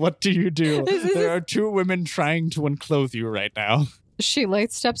 What do you do? There are two women trying to unclothe you right now. She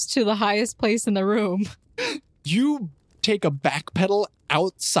light steps to the highest place in the room. You take a backpedal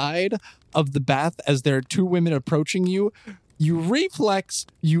outside of the bath as there are two women approaching you. You reflex,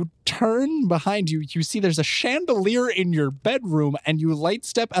 you turn behind you, you see there's a chandelier in your bedroom, and you light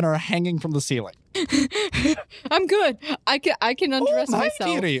step and are hanging from the ceiling. I'm good. I can undress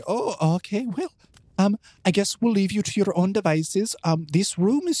myself. Dearie. Oh, okay. Well, I guess we'll leave you to your own devices. This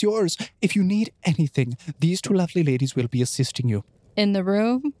room is yours. If you need anything, these two lovely ladies will be assisting you. In the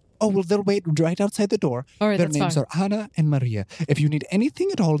room? Oh, well, they'll wait right outside the door. All right, Their that's names fine. are Anna and Maria. If you need anything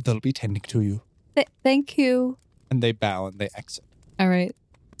at all, they'll be tending to you. Thank you. And they bow and they exit. All right.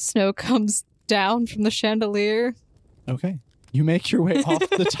 Snow comes down from the chandelier. Okay. You make your way off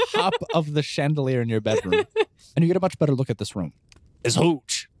the top of the chandelier in your bedroom, and you get a much better look at this room. It's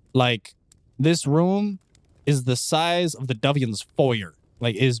huge. Like, this room is the size of the Dovian's foyer.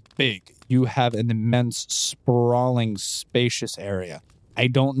 Like, is big. You have an immense, sprawling, spacious area. I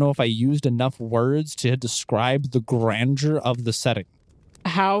don't know if I used enough words to describe the grandeur of the setting.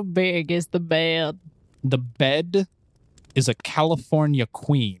 How big is the bed? The bed is a California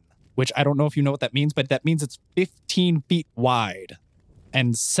queen, which I don't know if you know what that means, but that means it's 15 feet wide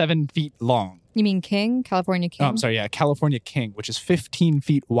and 7 feet long. You mean king? California king? Oh, I'm sorry, yeah, California king, which is 15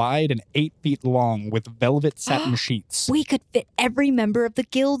 feet wide and 8 feet long with velvet satin sheets. We could fit every member of the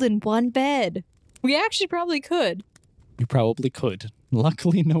guild in one bed. We actually probably could. You probably could.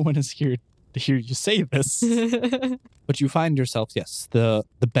 Luckily, no one is here to hear you say this. But you find yourself, yes, the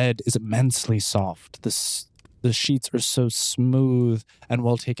bed is immensely soft. The sheets are so smooth and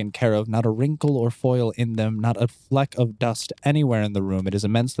well taken care of. Not a wrinkle or foil in them, not a fleck of dust anywhere in the room. It is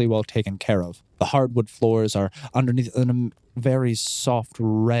immensely well taken care of. The hardwood floors are underneath a very soft,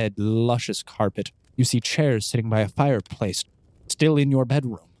 red, luscious carpet. You see chairs sitting by a fireplace, still in your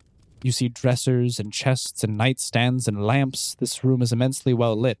bedroom. You see dressers and chests and nightstands and lamps. This room is immensely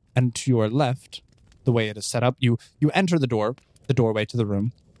well lit. And to your left, the way it is set up, you enter the doorway to the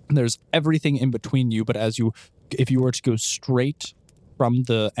room. And there's everything in between you, but if you were to go straight from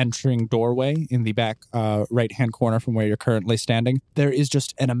the entering doorway in the back right-hand corner from where you're currently standing, there is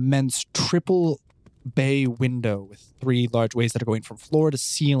just an immense triple bay window with 3 large ways that are going from floor to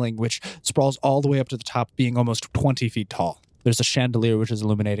ceiling, which sprawls all the way up to the top, being almost 20 feet tall. There's a chandelier which is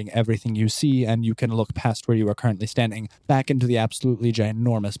illuminating everything you see, and you can look past where you are currently standing back into the absolutely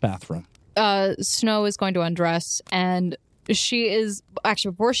ginormous bathroom. Snow is going to undress, and she is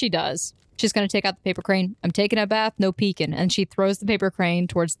actually, before she does, she's going to take out the paper crane. I'm taking a bath, no peeking. And she throws the paper crane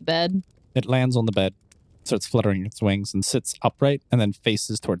towards the bed. It lands on the bed, starts fluttering its wings, and sits upright, and then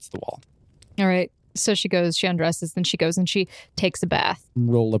faces towards the wall. All right. So she undresses, then she goes and she takes a bath.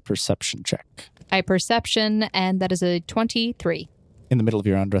 Roll a perception check. I perception, and that is a 23. In the middle of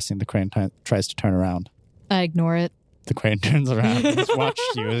your undressing, the crane tries to turn around. I ignore it. The crane turns around and has watched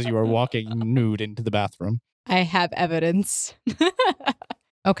you as you are walking nude into the bathroom. I have evidence.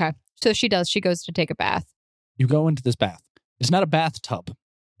 Okay. So she does. She goes to take a bath. You go into this bath. It's not a bathtub.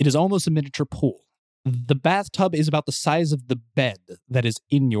 It is almost a miniature pool. The bathtub is about the size of the bed that is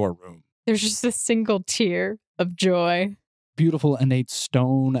in your room. There's just a single tear of joy. Beautiful innate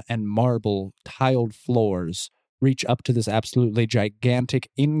stone and marble tiled floors reach up to this absolutely gigantic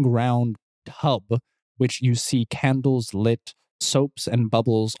in-ground tub, which you see candles lit, soaps and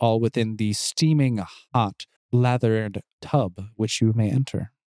bubbles all within the steaming hot lathered tub, which you may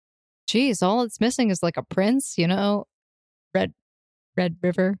enter. Geez, all it's missing is like a prince, Red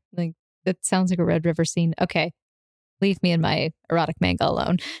River. Like, that sounds like a Red River scene. Okay. Leave me and my erotic manga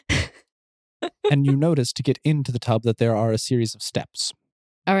alone. And you notice to get into the tub that there are a series of steps.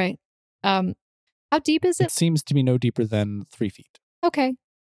 All right. How deep is It it? seems to be no deeper than 3 feet. Okay.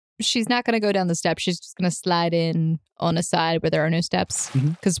 She's not going to go down the steps. She's just going to slide in on a side where there are no steps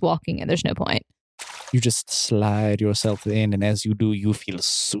because walking in, there's no point. You just slide yourself in, and as you do, you feel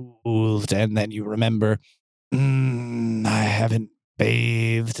soothed, and then you remember, I haven't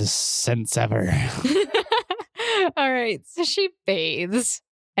bathed since ever. All right. So she bathes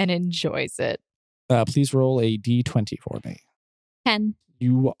and enjoys it. Please roll a d20 for me. 10.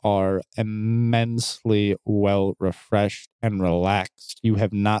 You are immensely well refreshed and relaxed. You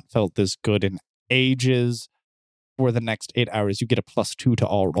have not felt this good in ages. For the next 8 hours, you get a +2 to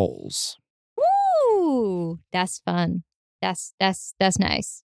all rolls. Woo! That's fun. That's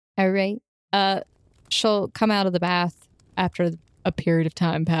nice. All right. She'll come out of the bath after a period of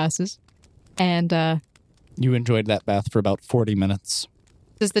time passes. And You enjoyed that bath for about 40 minutes.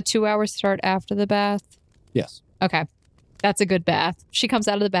 does the 2 hours start after the bath? Yes. Okay. That's a good bath. She comes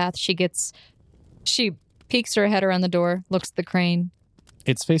out of the bath. She peeks her head around the door, looks at the crane.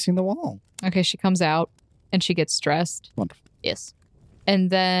 It's facing the wall. Okay, she comes out and she gets dressed. Wonderful. Yes. And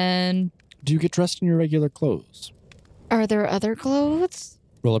then, Do you get dressed in your regular clothes? are there other clothes?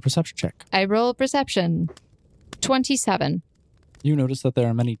 Roll a perception check. I roll a perception. 27. You notice that there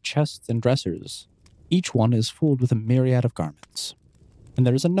are many chests and dressers. Each one is filled with a myriad of garments. And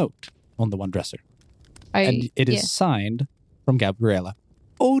there is a note on the one dresser. And it is signed from Gabriella.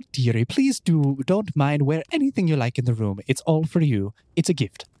 Oh, dearie, please don't mind. Wear anything you like in the room. It's all for you. It's a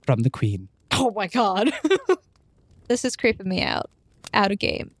gift from the queen. Oh my God. This is creeping me out of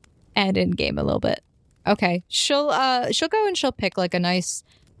game and in game a little bit. Okay. She'll go and she'll pick like a nice,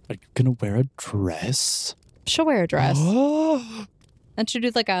 Are you going to wear a dress? she'll wear a dress. Oh. And she'll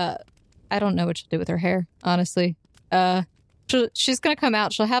do like I don't know what she'll do with her hair, honestly. She's going to come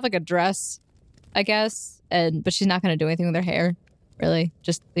out. She'll have like a dress, I guess. But she's not going to do anything with her hair, really.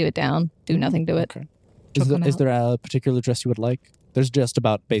 Just leave it down. Do nothing to it. Okay. She'll come Is out. there a particular dress you would like? There's just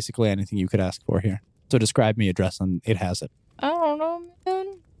about basically anything you could ask for here. So describe me a dress and it has it. I don't know,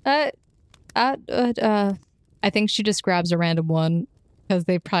 man. I think she just grabs a random one because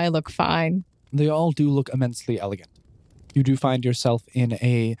they probably look fine. They all do look immensely elegant. You do find yourself in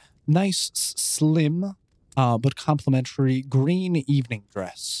a nice, slim, but complimentary green evening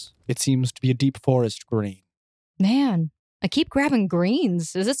dress. It seems to be a deep forest green. Man, I keep grabbing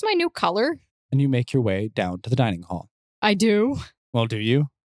greens. Is this my new color? And you make your way down to the dining hall. I do. Well, do you?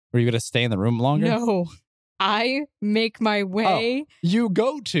 Were you going to stay in the room longer? No. I make my way. You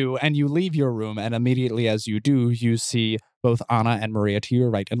go to and you leave your room, and immediately as you do, you see both Anna and Maria to your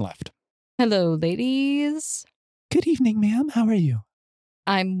right and left. Hello, ladies. Good evening, ma'am. How are you?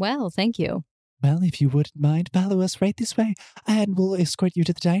 I'm well, thank you. Well, if you wouldn't mind, follow us right this way, and we'll escort you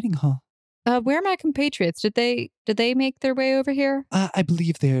to the dining hall. Where are my compatriots? Did they make their way over here? I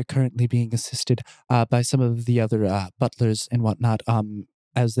believe they're currently being assisted by some of the other butlers and whatnot,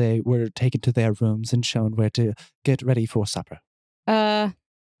 as they were taken to their rooms and shown where to get ready for supper.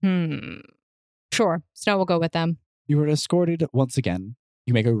 Sure. Snow will go with them. You are escorted once again.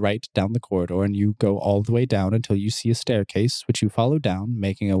 You make a right down the corridor and you go all the way down until you see a staircase, which you follow down,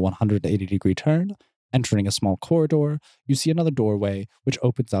 making a 180-degree turn. Entering a small corridor, you see another doorway, which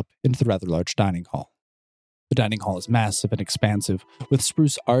opens up into the rather large dining hall. The dining hall is massive and expansive, with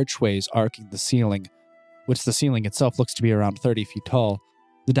spruce archways arcing the ceiling, which the ceiling itself looks to be around 30 feet tall.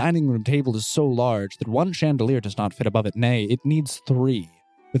 The dining room table is so large that one chandelier does not fit above it. Nay, it needs 3,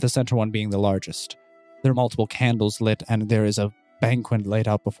 with the center one being the largest. There are multiple candles lit, and there is a banquet laid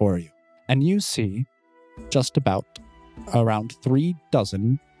out before you. And you see just about around 3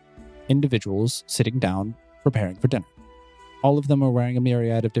 dozen individuals sitting down preparing for dinner. All of them are wearing a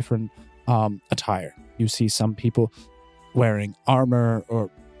myriad of different attire. You see some people wearing armor or,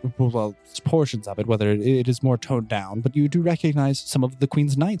 well, portions of it, whether it is more toned down, but you do recognize some of the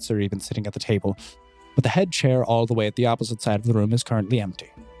Queen's Knights are even sitting at the table. But the head chair all the way at the opposite side of the room is currently empty.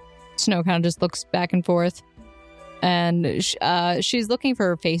 Snow kind of just looks back and forth. And she's looking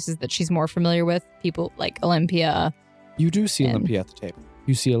for faces that she's more familiar with. People like Olympia. You do see And- Olympia at the table.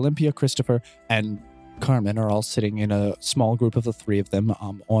 You see Olympia, Christopher, and Carmen are all sitting in a small group of the 3 of them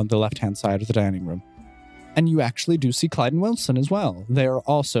on the left-hand side of the dining room. And you actually do see Clyde and Wilson as well. They are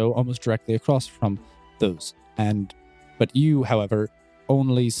also almost directly across from those. But you, however,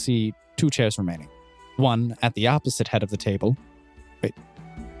 only see 2 chairs remaining. One at the opposite head of the table. Wait.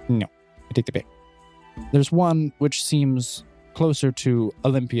 No. I take the pick. There's one which seems closer to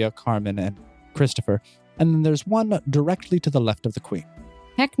Olympia, Carmen, and Christopher. And then there's one directly to the left of the Queen.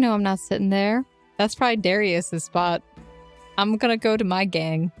 Heck no, I'm not sitting there. That's probably Darius's spot. I'm gonna go to my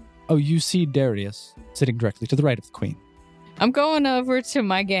gang. Oh, you see Darius sitting directly to the right of the Queen. I'm going over to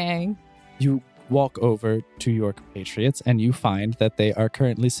my gang. You walk over to your compatriots and you find that they are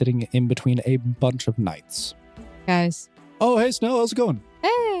currently sitting in between a bunch of knights. Guys. Oh, hey, Snow, how's it going?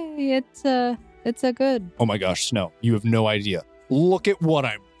 Hey, it's a good. Oh my gosh, Snow, you have no idea. Look at what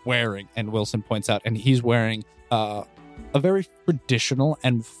I'm wearing. And Wilson points out, and he's wearing a very traditional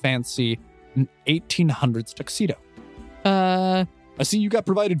and fancy 1800s tuxedo. I see you got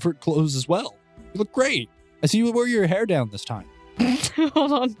provided for clothes as well. You look great. I see you wore your hair down this time.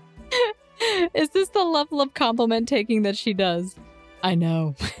 Hold on. Is this the level of compliment taking that she does? I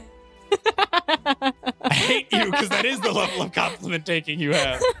know. I hate you because that is the level of compliment taking you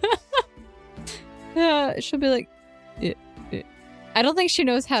have. Yeah, she'll be like, I don't think she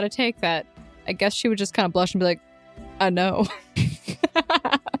knows how to take that. I guess she would just kind of blush and be like, I know.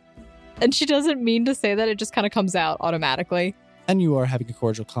 And she doesn't mean to say that. It just kind of comes out automatically. And you are having a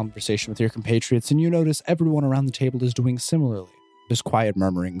cordial conversation with your compatriots, and you notice everyone around the table is doing similarly. There's quiet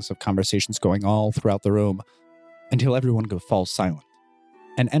murmurings of conversations going all throughout the room until everyone falls silent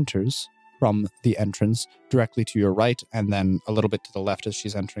and enters from the entrance directly to your right and then a little bit to the left as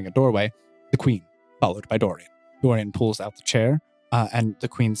she's entering a doorway, the queen, followed by Dorian. Dorian pulls out the chair and the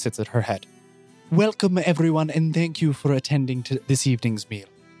queen sits at her head. Welcome, everyone, and thank you for attending to this evening's meal.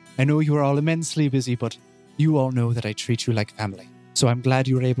 I know you are all immensely busy, but you all know that I treat you like family. So I'm glad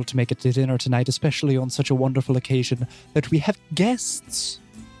you were able to make it to dinner tonight, especially on such a wonderful occasion that we have guests.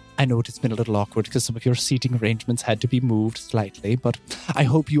 I know it's been a little awkward because some of your seating arrangements had to be moved slightly, but I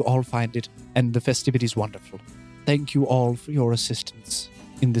hope you all find it and the festivities wonderful. Thank you all for your assistance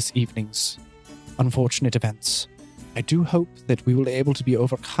in this evening's unfortunate events. I do hope that we will be able to be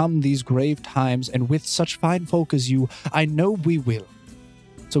overcome these grave times, and with such fine folk as you, I know we will.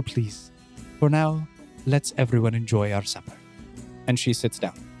 So please, for now, let's everyone enjoy our supper. And she sits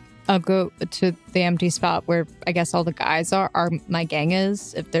down. I'll go to the empty spot where I guess all the guys are my gang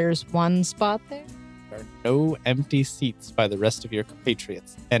is, if there's one spot there. There are no empty seats by the rest of your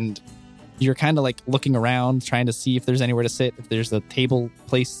compatriots. And you're kind of like looking around, trying to see if there's anywhere to sit, if there's a table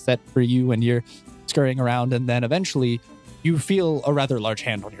place set for you, and you're scurrying around, and then eventually you feel a rather large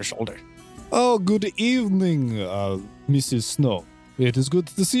hand on your shoulder. Oh, good evening, Mrs. Snow. It is good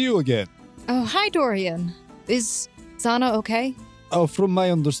to see you again. Oh, hi, Dorian. Is Zana okay? Oh, from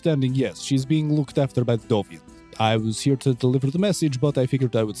my understanding, yes. She's being looked after by Dovian. I was here to deliver the message, but I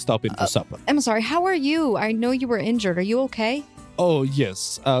figured I would stop in for supper. I'm sorry, how are you? I know you were injured. Are you okay? Oh,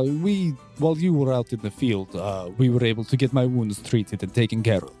 yes. While you were out in the field, we were able to get my wounds treated and taken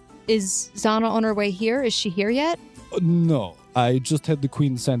care of. Is Zana on her way here? Is she here yet? No, I just had the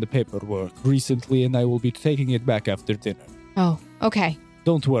Queen sign the paperwork recently, and I will be taking it back after dinner. Oh, okay.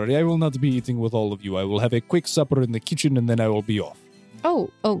 Don't worry, I will not be eating with all of you. I will have a quick supper in the kitchen, and then I will be off.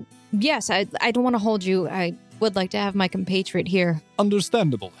 Oh, yes, I don't want to hold you. I would like to have my compatriot here.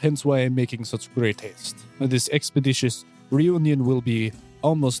 Understandable, hence why I'm making such great haste. This expeditious reunion will be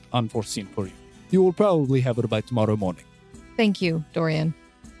almost unforeseen for you. You will probably have her by tomorrow morning. Thank you, Dorian.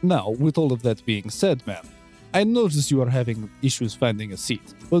 Now, with all of that being said, ma'am, I notice you are having issues finding a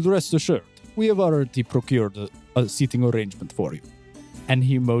seat, but rest assured, we have already procured a seating arrangement for you. And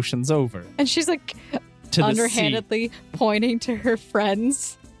he motions over. And she's like to underhandedly pointing to her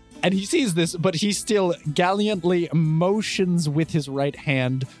friends. And he sees this, but he still gallantly motions with his right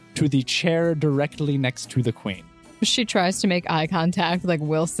hand to the chair directly next to the queen. She tries to make eye contact with like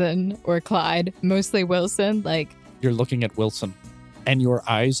Wilson or Clyde. Mostly Wilson, like... You're looking at Wilson, and your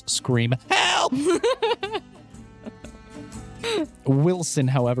eyes scream, "Help!" Wilson,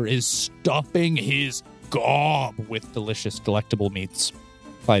 however, is stuffing his gob with delicious, delectable meats.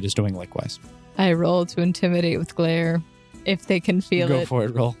 Clyde is doing likewise. I roll to intimidate with glare, if they can feel Go it. for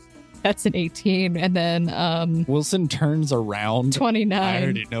it, roll. That's an 18, and then Wilson turns around. 29. I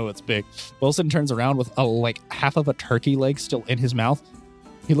already know it's big. Wilson turns around with half of a turkey leg still in his mouth.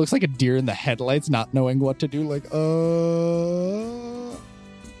 He looks like a deer in the headlights, not knowing what to do,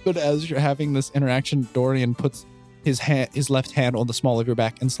 But as you're having this interaction, Dorian puts his left hand on the small of your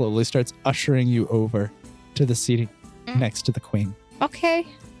back and slowly starts ushering you over to the seating next to the queen. Okay.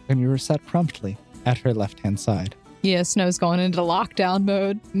 And you are sat promptly at her left-hand side. Yeah, Snow's going into lockdown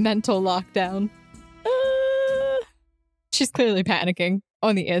mode. Mental lockdown. She's clearly panicking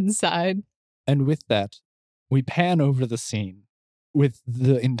on the inside. And with that, we pan over the scene with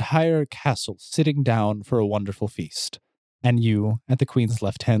the entire castle sitting down for a wonderful feast. And you at the queen's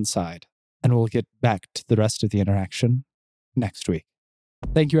left-hand side. And we'll get back to the rest of the interaction next week.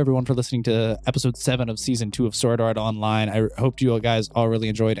 Thank you, everyone, for listening to episode 7 of season 2 of Sword Art Online. I hope you guys all really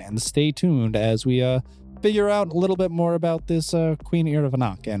enjoyed, and stay tuned as we figure out a little bit more about this Queen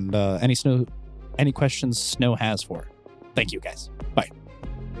Irovenak and any questions Snow has for her. Thank you, guys. Bye.